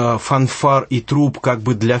фанфар и труб как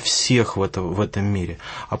бы для всех в этом мире,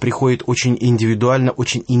 а приходит очень индивидуально,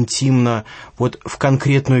 очень интимно, вот в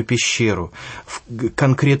конкретную пещеру, в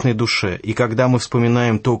конкретной душе. И когда мы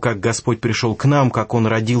вспоминаем то, как Господь пришел к нам, как Он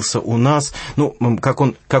родился у нас, ну, как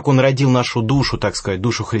Он родил нашу душу, так сказать,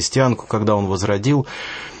 душу христианку, когда Он возродил,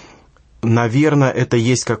 наверное, это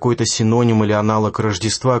есть какой-то синоним или аналог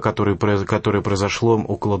Рождества, которое произошло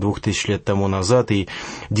около 2000 лет тому назад. И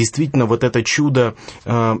действительно, вот это чудо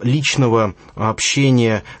личного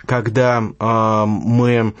общения, когда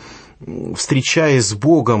мы, встречаясь с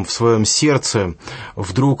Богом в своем сердце,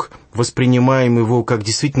 вдруг воспринимаем Его как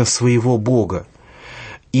действительно своего Бога.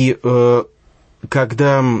 И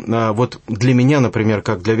когда вот для меня, например,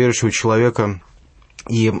 как для верующего человека,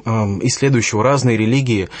 и исследующего разные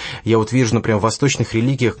религии, я вот вижу, например, в восточных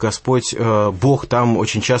религиях Господь, Бог там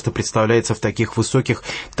очень часто представляется в таких высоких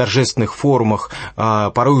торжественных формах,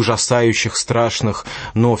 порой ужасающих, страшных,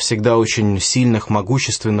 но всегда очень сильных,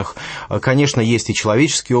 могущественных. Конечно, есть и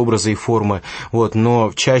человеческие образы и формы, вот,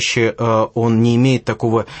 но чаще Он не имеет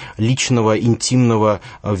такого личного, интимного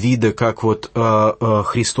вида, как вот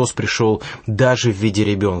Христос пришел даже в виде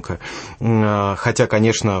ребенка. Хотя,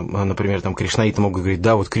 конечно, например, там кришнаиты могут говорить,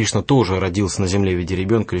 да, вот Кришна тоже родился на земле в виде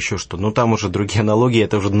ребенка или еще что-то, но там уже другие аналогии,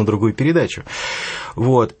 это уже на другую передачу.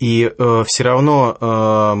 Вот, и все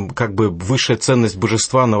равно как бы высшая ценность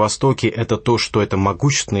божества на Востоке — это то, что это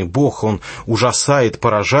могущественный Бог, Он ужасает,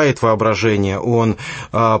 поражает воображение, Он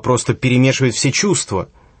просто перемешивает все чувства.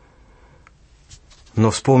 Но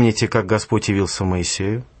вспомните, как Господь явился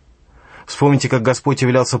Моисею, вспомните, как Господь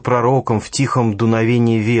являлся пророком в тихом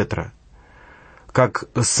дуновении ветра, как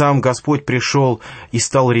сам Господь пришел и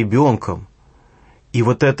стал ребенком. И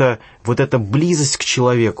вот эта близость к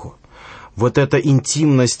человеку, вот эта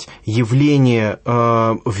интимность явления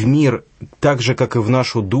в мир, так же, как и в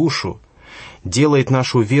нашу душу, делает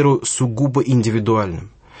нашу веру сугубо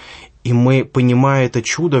индивидуальным. И мы, понимая это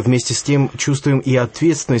чудо, вместе с тем чувствуем и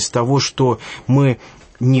ответственность того, что мы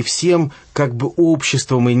не всем как бы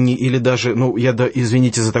обществом или даже,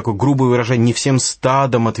 извините за такое грубое выражение, не всем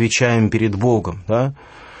стадом отвечаем перед Богом, да?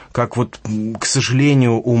 Как вот, к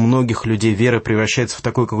сожалению, у многих людей вера превращается в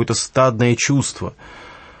такое какое-то стадное чувство.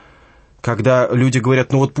 Когда люди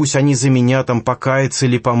говорят, вот пусть они за меня там покаются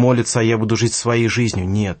или помолятся, а я буду жить своей жизнью.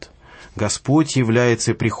 Нет. Господь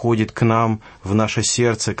является и приходит к нам в наше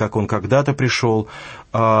сердце, как Он когда-то пришел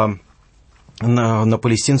на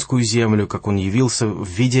палестинскую землю, как Он явился в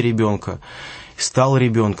виде ребенка, стал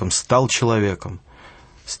ребенком, стал человеком,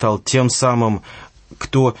 стал тем самым,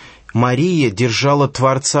 кто Мария держала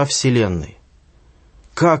Творца Вселенной.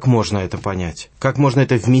 Как можно это понять? Как можно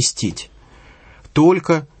это вместить?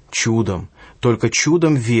 Только чудом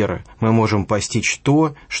веры мы можем постичь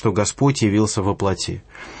то, что Господь явился во плоти.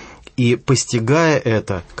 И постигая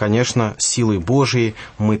это, конечно, силой Божией,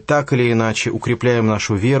 мы так или иначе укрепляем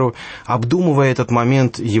нашу веру. Обдумывая этот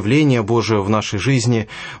момент явления Божьего в нашей жизни,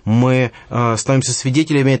 мы становимся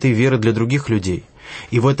свидетелями этой веры для других людей.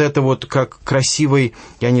 И вот это вот как красивый,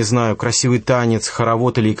 красивый танец,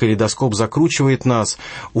 хоровод или калейдоскоп закручивает нас,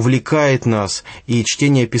 увлекает нас. И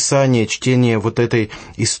чтение Писания, чтение вот этой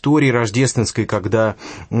истории рождественской, когда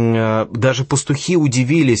даже пастухи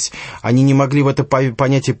удивились, они не могли в это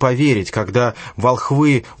понятие поверить, когда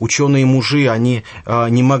волхвы, ученые-мужи, они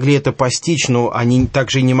не могли это постичь, но они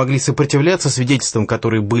также и не могли сопротивляться свидетельствам,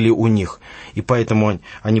 которые были у них. И поэтому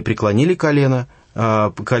они преклонили колени,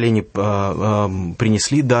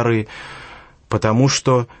 принесли дары, потому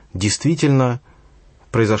что действительно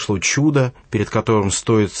произошло чудо, перед которым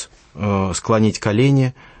стоит склонить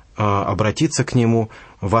колени, обратиться к Нему,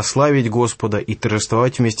 вославить Господа и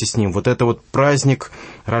торжествовать вместе с Ним. Вот это вот праздник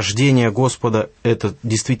рождения Господа, это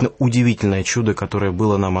действительно удивительное чудо, которое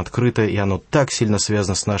было нам открыто, и оно так сильно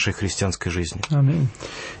связано с нашей христианской жизнью. Аминь.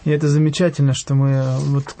 И это замечательно, что мы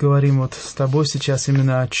вот говорим вот с тобой сейчас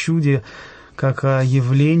именно о чуде, как о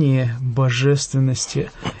явлении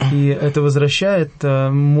божественности. И это возвращает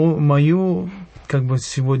мою как бы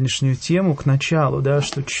сегодняшнюю тему к началу, да,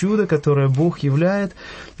 что чудо, которое Бог являет,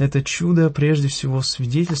 это чудо, прежде всего,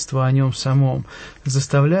 свидетельство о Нем самом,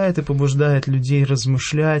 заставляет и побуждает людей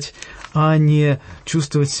размышлять, а не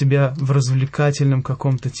чувствовать себя в развлекательном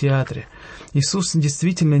каком-то театре. Иисус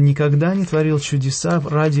действительно никогда не творил чудеса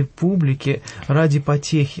ради публики, ради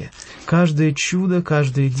потехи. Каждое чудо,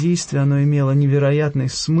 каждое действие, оно имело невероятный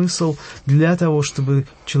смысл для того, чтобы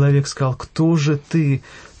человек сказал: «Кто же ты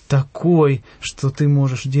такой, что ты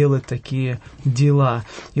можешь делать такие дела?»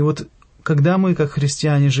 И вот когда мы, как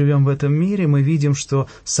христиане, живем в этом мире, мы видим, что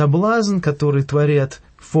соблазн, который творят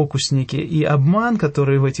фокусники, и обман,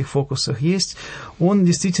 который в этих фокусах есть, он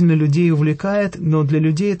действительно людей увлекает, но для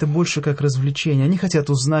людей это больше как развлечение. Они хотят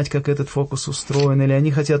узнать, как этот фокус устроен, или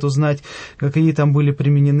они хотят узнать, какие там были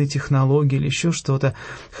применены технологии, или еще что-то.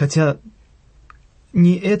 Хотя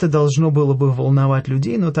не это должно было бы волновать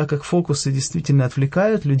людей, но так как фокусы действительно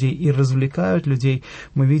отвлекают людей и развлекают людей,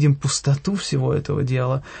 мы видим пустоту всего этого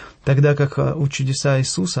дела, тогда как у чудеса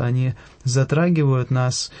Иисуса они затрагивают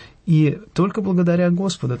нас. И только благодаря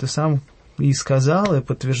Господу, ты сам и сказал, и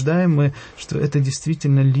подтверждаем мы, что это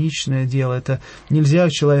действительно личное дело. Это нельзя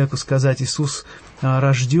человеку сказать: Иисус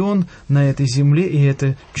рожден на этой земле, и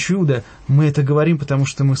это чудо. Мы это говорим, потому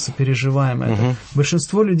что мы сопереживаем это.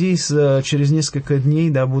 Большинство людей через несколько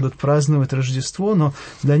дней, да, будут праздновать Рождество, но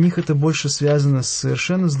для них это больше связано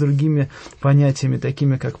совершенно с другими понятиями,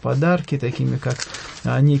 такими как подарки, такими как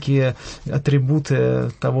некие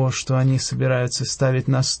атрибуты того, что они собираются ставить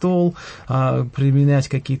на стол, применять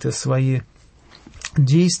какие-то свои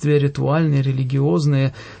действия ритуальные,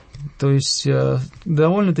 религиозные. То есть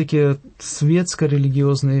довольно-таки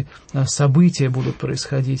светско-религиозные события будут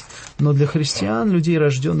происходить. Но для христиан, людей,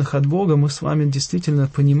 рожденных от Бога, мы с вами действительно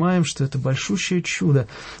понимаем, что это большущее чудо.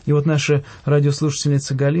 И вот наша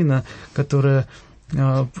радиослушательница Галина, которая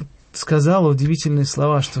сказала удивительные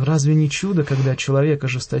слова, что разве не чудо, когда человек,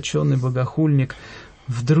 ожесточенный богохульник,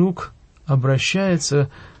 вдруг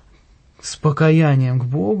обращается с покаянием к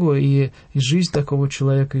Богу, и жизнь такого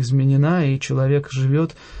человека изменена, и человек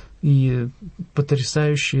живет и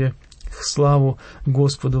потрясающие славу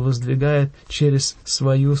Господу воздвигает через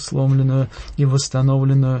свою сломленную и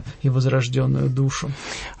восстановленную и возрожденную душу.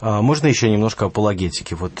 Можно еще немножко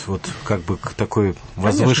апологетики? Вот как бы к такой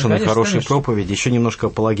возвышенной, хорошей проповеди, еще немножко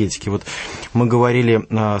апологетики. Вот мы говорили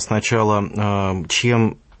сначала,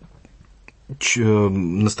 чем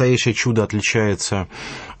настоящее чудо отличается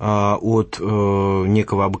от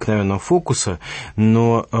некого обыкновенного фокуса,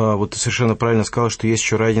 но вот ты совершенно правильно сказал, что есть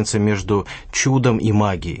еще разница между чудом и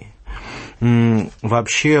магией.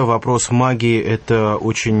 Вообще вопрос магии – это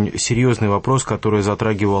очень серьезный вопрос, который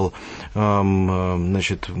затрагивал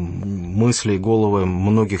мысли и головы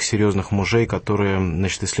многих серьезных мужей, которые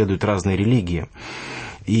исследуют разные религии.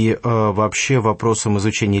 И вообще вопросам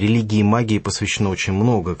изучения религии и магии посвящено очень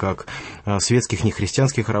много, как светских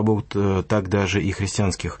нехристианских работ, так даже и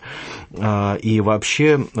христианских. И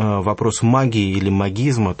вообще вопрос магии или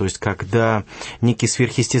магизма, то есть когда некие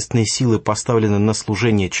сверхъестественные силы поставлены на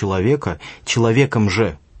служение человека, человеком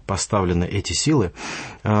же поставлены эти силы,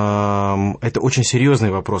 это очень серьезный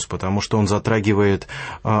вопрос, потому что он затрагивает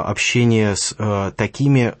общение с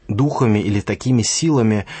такими духами или такими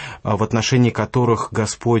силами, в отношении которых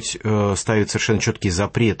Господь ставит совершенно четкие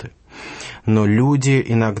запреты. Но люди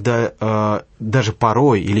иногда, даже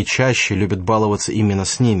порой или чаще любят баловаться именно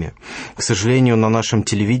с ними. К сожалению, на нашем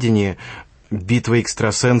телевидении битвы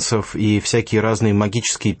экстрасенсов и всякие разные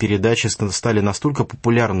магические передачи стали настолько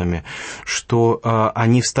популярными, что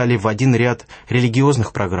они встали в один ряд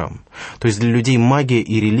религиозных программ. То есть для людей магия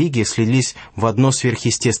и религия слились в одно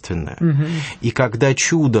сверхъестественное. И когда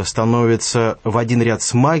чудо становится в один ряд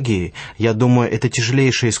с магией, я думаю, это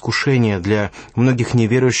тяжелейшее искушение для многих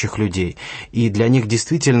неверующих людей. И для них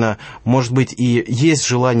действительно, может быть, и есть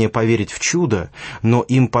желание поверить в чудо, но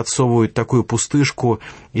им подсовывают такую пустышку,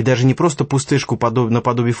 и даже не просто пустышку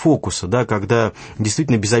наподобие фокуса, да, когда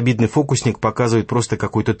действительно безобидный фокусник показывает просто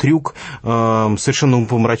какой-то трюк, совершенно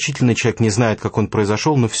умопомрачительный, человек не знает, как он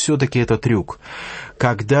произошел, но все-таки это трюк.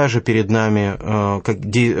 Когда же перед нами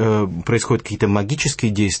происходят какие-то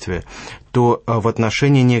магические действия, то в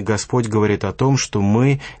отношении них Господь говорит о том, что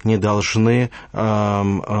мы не должны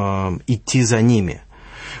идти за ними.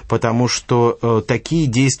 Потому что такие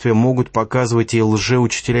действия могут показывать и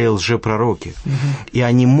лжеучителя, и лжепророки. И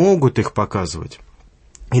они могут их показывать.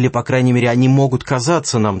 Или, по крайней мере, они могут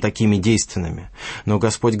казаться нам такими действенными. Но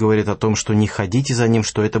Господь говорит о том, что не ходите за ним,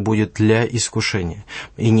 что это будет для искушения.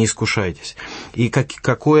 И не искушайтесь. И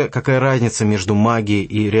какая разница между магией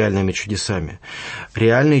и реальными чудесами?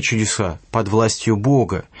 Реальные чудеса под властью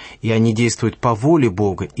Бога, и они действуют по воле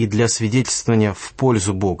Бога и для свидетельствования в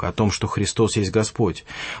пользу Бога, о том, что Христос есть Господь.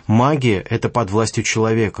 Магия – это под властью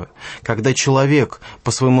человека. Когда человек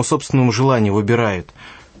по своему собственному желанию выбирает,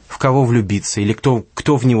 в кого влюбиться, или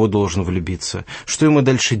кто в него должен влюбиться, что ему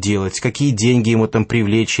дальше делать, какие деньги ему там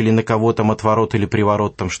привлечь, или на кого там отворот или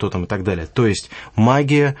приворот, там что там и так далее. То есть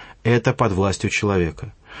магия – это под властью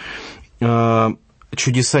человека.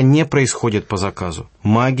 Чудеса не происходят по заказу.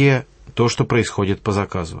 Магия – то, что происходит по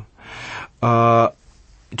заказу. В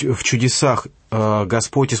чудесах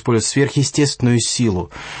Господь использует сверхъестественную силу.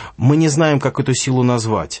 Мы не знаем, как эту силу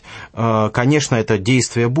назвать. Конечно, это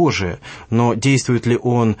действие Божие, но действует ли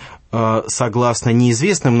он согласно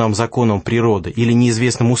неизвестным нам законам природы или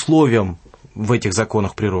неизвестным условиям в этих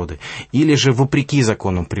законах природы, или же вопреки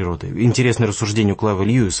законам природы? Интересное рассуждение у Клайва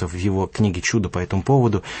Льюиса в его книге «Чудо» по этому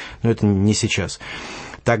поводу, но это не сейчас.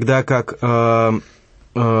 Тогда как в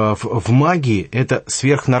магии это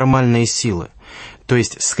сверхнормальные силы. То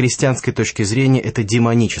есть, с христианской точки зрения, это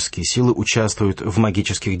демонические силы участвуют в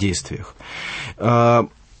магических действиях.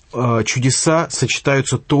 Чудеса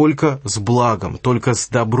сочетаются только с благом, только с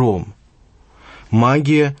добром.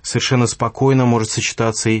 Магия совершенно спокойно может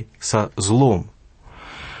сочетаться и со злом.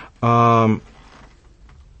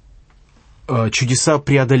 Чудеса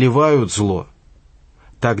преодолевают зло,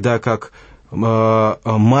 тогда как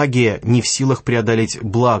магия не в силах преодолеть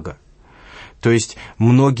благо. То есть,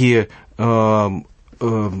 многие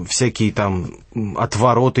всякие там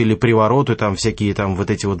отвороты или привороты, там всякие там вот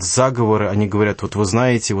эти вот заговоры, они говорят, вот вы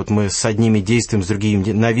знаете, вот мы с одними действуем, с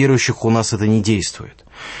другими, на верующих у нас это не действует.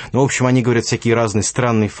 Ну, в общем, они говорят всякие разные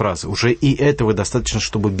странные фразы. Уже и этого достаточно,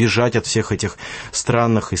 чтобы бежать от всех этих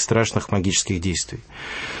странных и страшных магических действий.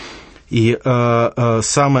 И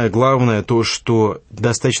самое главное то, что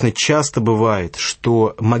достаточно часто бывает,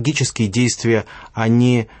 что магические действия,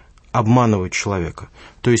 они обманывают человека.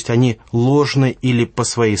 То есть они ложны или по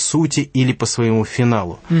своей сути, или по своему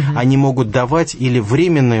финалу. Они могут давать или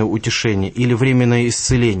временное утешение, или временное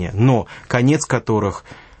исцеление, но конец которых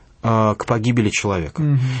к погибели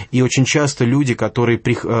человека. И очень часто люди, которые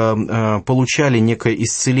получали некое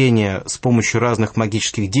исцеление с помощью разных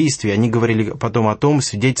магических действий, они говорили потом о том,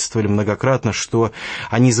 свидетельствовали многократно, что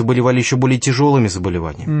они заболевали еще более тяжелыми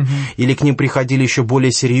заболеваниями. Или к ним приходили еще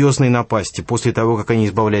более серьезные напасти после того, как они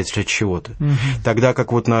избавляются от чего-то. Тогда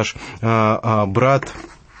как вот наш брат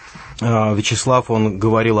Вячеслав, он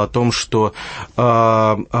говорил о том, что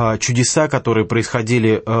чудеса, которые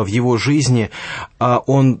происходили в его жизни,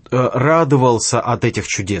 он радовался от этих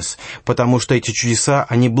чудес, потому что эти чудеса,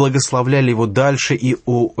 они благословляли его дальше и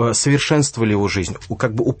совершенствовали его жизнь,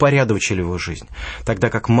 как бы упорядочили его жизнь. Тогда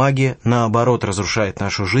как магия, наоборот, разрушает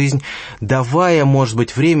нашу жизнь, давая, может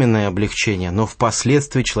быть, временное облегчение, но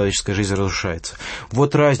впоследствии человеческая жизнь разрушается.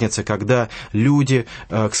 Вот разница, когда люди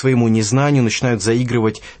к своему незнанию начинают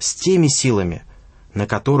заигрывать с теми силами, на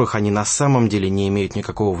которых они на самом деле не имеют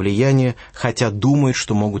никакого влияния, хотя думают,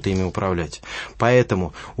 что могут ими управлять.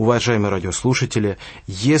 Поэтому, уважаемые радиослушатели,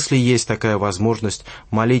 если есть такая возможность,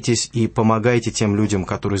 молитесь и помогайте тем людям,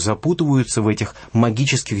 которые запутываются в этих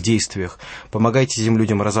магических действиях. Помогайте этим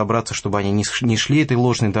людям разобраться, чтобы они не шли этой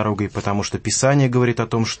ложной дорогой, потому что Писание говорит о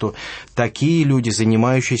том, что такие люди,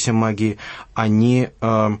 занимающиеся магией, они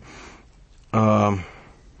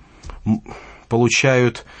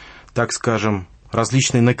получают, так скажем,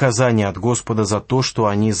 различные наказания от Господа за то, что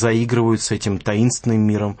они заигрывают с этим таинственным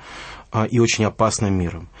миром и очень опасным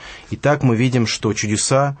миром. Итак, мы видим, что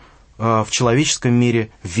чудеса в человеческом мире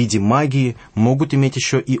в виде магии могут иметь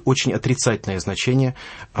еще и очень отрицательное значение,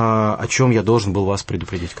 о чем я должен был вас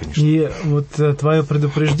предупредить, конечно. И вот твое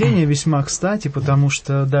предупреждение весьма кстати, потому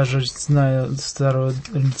что даже зная старую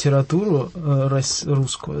литературу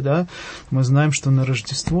русскую, да, мы знаем, что на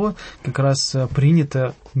Рождество как раз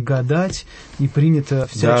принято гадать и принято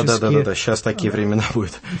всячески... Да, сейчас такие времена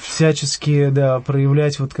будут. Всячески, да,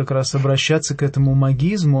 проявлять, вот как раз обращаться к этому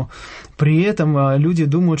магизму. При этом люди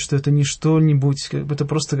думают, что это не что-нибудь, это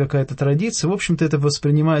просто какая-то традиция. В общем-то, это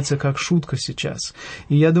воспринимается как шутка сейчас.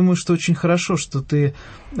 И я думаю, что очень хорошо, что ты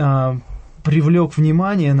привлек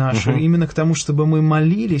внимание наше именно к тому, чтобы мы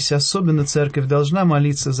молились. Особенно церковь должна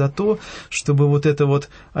молиться за то, чтобы вот это вот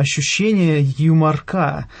ощущение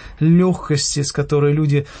юморка, легкости, с которой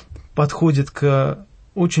люди подходят к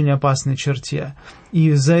очень опасной черте.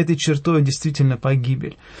 И за этой чертой действительно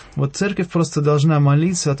погибель. Вот церковь просто должна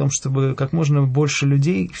молиться о том, чтобы как можно больше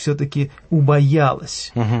людей все-таки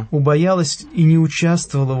убоялась. Убоялась и не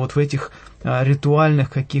участвовала вот в этих ритуальных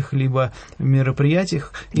каких-либо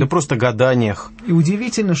мероприятиях. Да просто гаданиях. И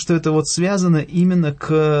удивительно, что это вот связано именно к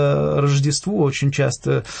Рождеству очень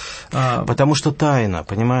часто. Потому что тайна,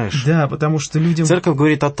 понимаешь? Да, потому что людям... Церковь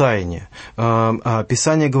говорит о тайне.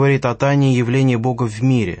 Писание говорит о тайне явления Бога в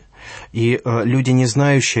мире. И люди, не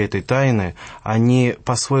знающие этой тайны, они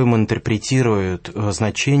по-своему интерпретируют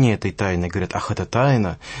значение этой тайны. Говорят, ах, это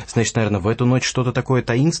тайна. Значит, наверное, в эту ночь что-то такое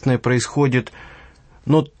таинственное происходит.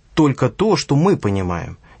 Но только то, что мы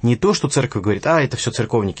понимаем. Не то, что церковь говорит, это все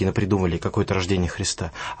церковники напридумали какое-то рождение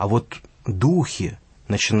Христа. А вот духи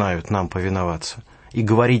начинают нам повиноваться и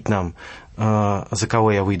говорить нам, за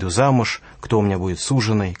кого я выйду замуж, кто у меня будет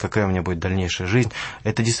суженый, какая у меня будет дальнейшая жизнь.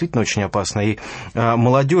 Это действительно очень опасно. И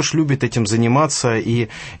молодежь любит этим заниматься. И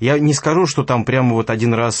я не скажу, что там прямо вот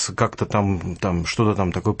один раз как-то там что-то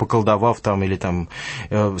там такое поколдовав там, или там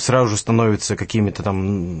сразу же становятся какими-то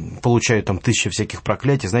там, получают там тысячи всяких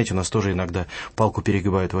проклятий. Знаете, у нас тоже иногда палку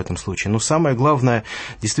перегибают в этом случае. Но самое главное,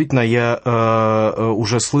 действительно, я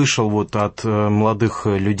уже слышал вот от молодых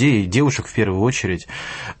людей, девушек в первую очередь,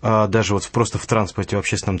 даже вот просто в транспорте, в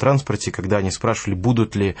общественном транспорте, когда они спрашивали,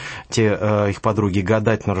 будут ли их подруги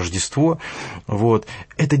гадать на Рождество. Вот.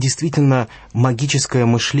 Это действительно магическое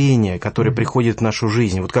мышление, которое приходит в нашу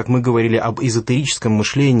жизнь. Вот как мы говорили об эзотерическом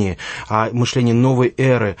мышлении, о мышлении новой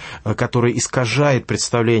эры, которое искажает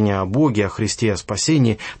представление о Боге, о Христе, о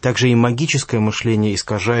спасении, также и магическое мышление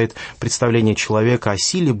искажает представление человека о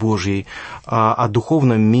силе Божьей, о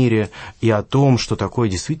духовном мире и о том, что такое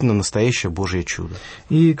действительно настоящее Божье чудо.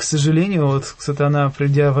 И, к сожалению, вот сатана,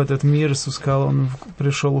 придя в этот мир, Иисус сказал, он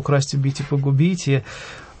пришел украсть, убить и погубить, и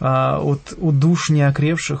у душ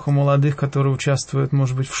неокрепших, у молодых, которые участвуют,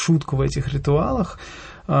 может быть, в шутку в этих ритуалах,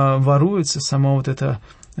 воруется само вот это,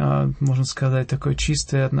 можно сказать, такое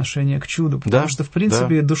чистое отношение к чуду. Потому что, в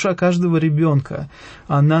принципе, душа каждого ребенка,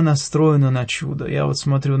 она настроена на чудо. Я вот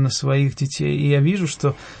смотрю на своих детей, и я вижу,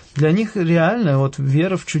 что для них реально вот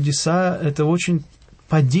вера в чудеса — это очень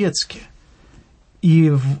по-детски.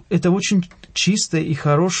 И это очень чистое и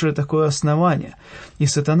хорошее такое основание. И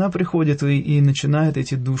сатана приходит и начинает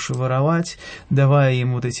эти души воровать, давая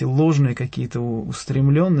им вот эти ложные какие-то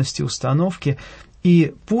устремленности, установки,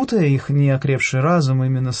 и путая их неокрепший разум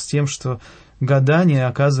именно с тем, что гадание,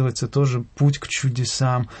 оказывается, тоже путь к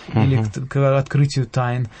чудесам или к открытию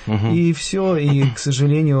тайн. И все, и, к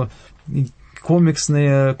сожалению,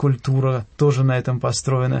 комиксная культура тоже на этом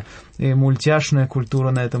построена, и мультяшная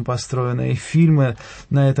культура на этом построена, и фильмы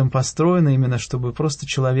на этом построены, именно чтобы просто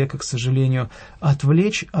человека, к сожалению,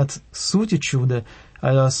 отвлечь от сути чуда.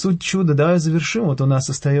 А суть чуда давай завершим. Вот у нас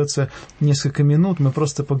остается несколько минут, мы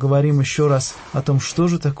просто поговорим еще раз о том, что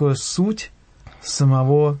же такое суть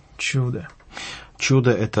самого чуда.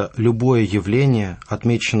 Чудо — это любое явление,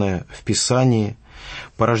 отмеченное в Писании,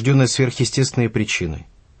 порожденное сверхъестественной причиной.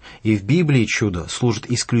 И в Библии чудо служит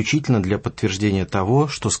исключительно для подтверждения того,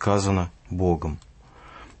 что сказано Богом.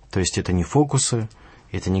 То есть это не фокусы,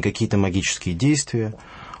 это не какие-то магические действия,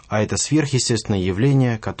 а это сверхъестественные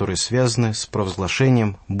явления, которые связаны с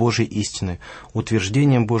провозглашением Божьей истины,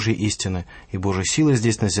 утверждением Божьей истины и Божьей силы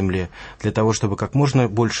здесь на земле, для того, чтобы как можно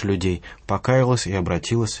больше людей покаялось и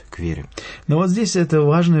обратилось к вере. Но вот здесь это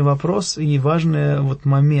важный вопрос и важный вот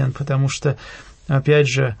момент, потому что, опять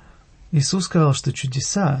же, Иисус сказал, что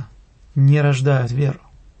чудеса не рождают веру.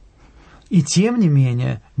 И тем не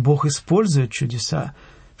менее, Бог использует чудеса,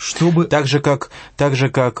 чтобы... Так же, как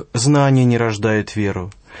знание не рождает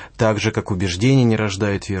веру, так же, как убеждение не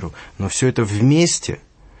рождает веру. Но все это вместе,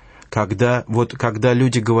 когда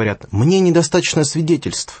люди говорят, мне недостаточно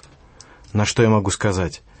свидетельств. На что я могу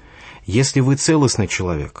сказать? Если вы целостный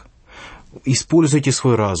человек, используйте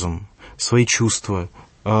свой разум, свои чувства,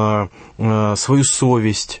 свою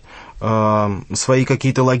совесть, свои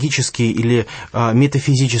какие-то логические или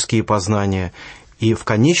метафизические познания. И в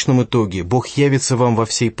конечном итоге Бог явится вам во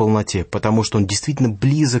всей полноте, потому что Он действительно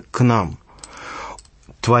близок к нам.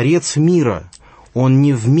 Творец мира, Он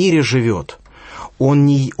не в мире живет, Он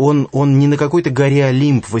не на какой-то горе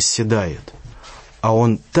Олимп восседает, а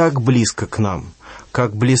Он так близко к нам,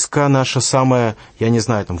 как близка наша самая,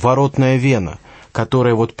 воротная вена,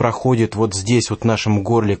 которая вот проходит вот здесь, вот в нашем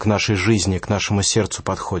горле, к нашей жизни, к нашему сердцу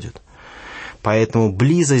подходит. Поэтому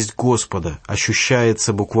близость Господа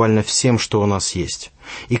ощущается буквально всем, что у нас есть.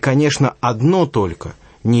 И, конечно, одно только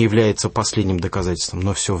не является последним доказательством,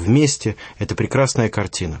 но все вместе – это прекрасная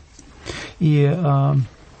картина. И в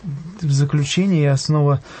заключение я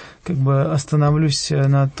снова остановлюсь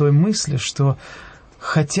на той мысли, что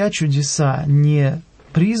хотя чудеса не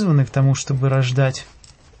призваны к тому, чтобы рождать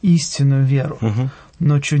истинную веру,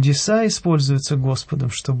 но чудеса используются Господом,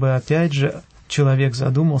 чтобы, опять же, человек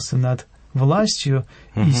задумался над властью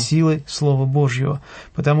и силой Слова Божьего.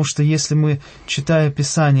 Потому что если мы, читая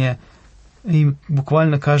Писание, и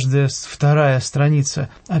буквально каждая вторая страница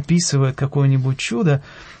описывает какое-нибудь чудо,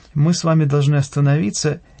 мы с вами должны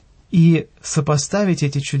остановиться и сопоставить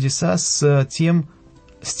эти чудеса с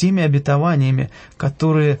теми обетованиями,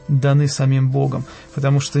 которые даны самим Богом.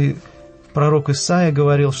 Потому что пророк Исаия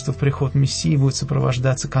говорил, что приход Мессии будет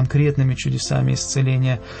сопровождаться конкретными чудесами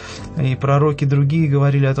исцеления. И пророки другие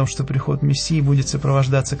говорили о том, что приход Мессии будет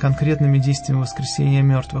сопровождаться конкретными действиями воскресения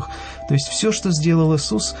мертвых. То есть все, что сделал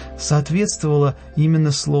Иисус, соответствовало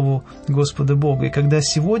именно Слову Господа Бога. И когда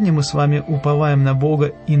сегодня мы с вами уповаем на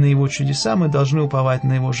Бога и на Его чудеса, мы должны уповать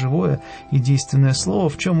на Его живое и действенное Слово,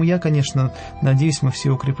 в чем я, конечно, надеюсь, мы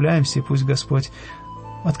все укрепляемся, и пусть Господь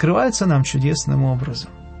открывается нам чудесным образом.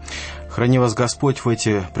 Храни вас Господь в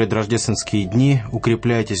эти предрождественские дни,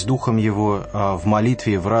 укрепляйтесь Духом Его в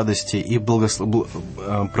молитве, в радости и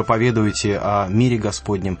проповедуйте о мире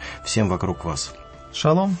Господнем всем вокруг вас.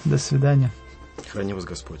 Шалом, до свидания. Храни вас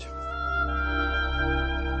Господь.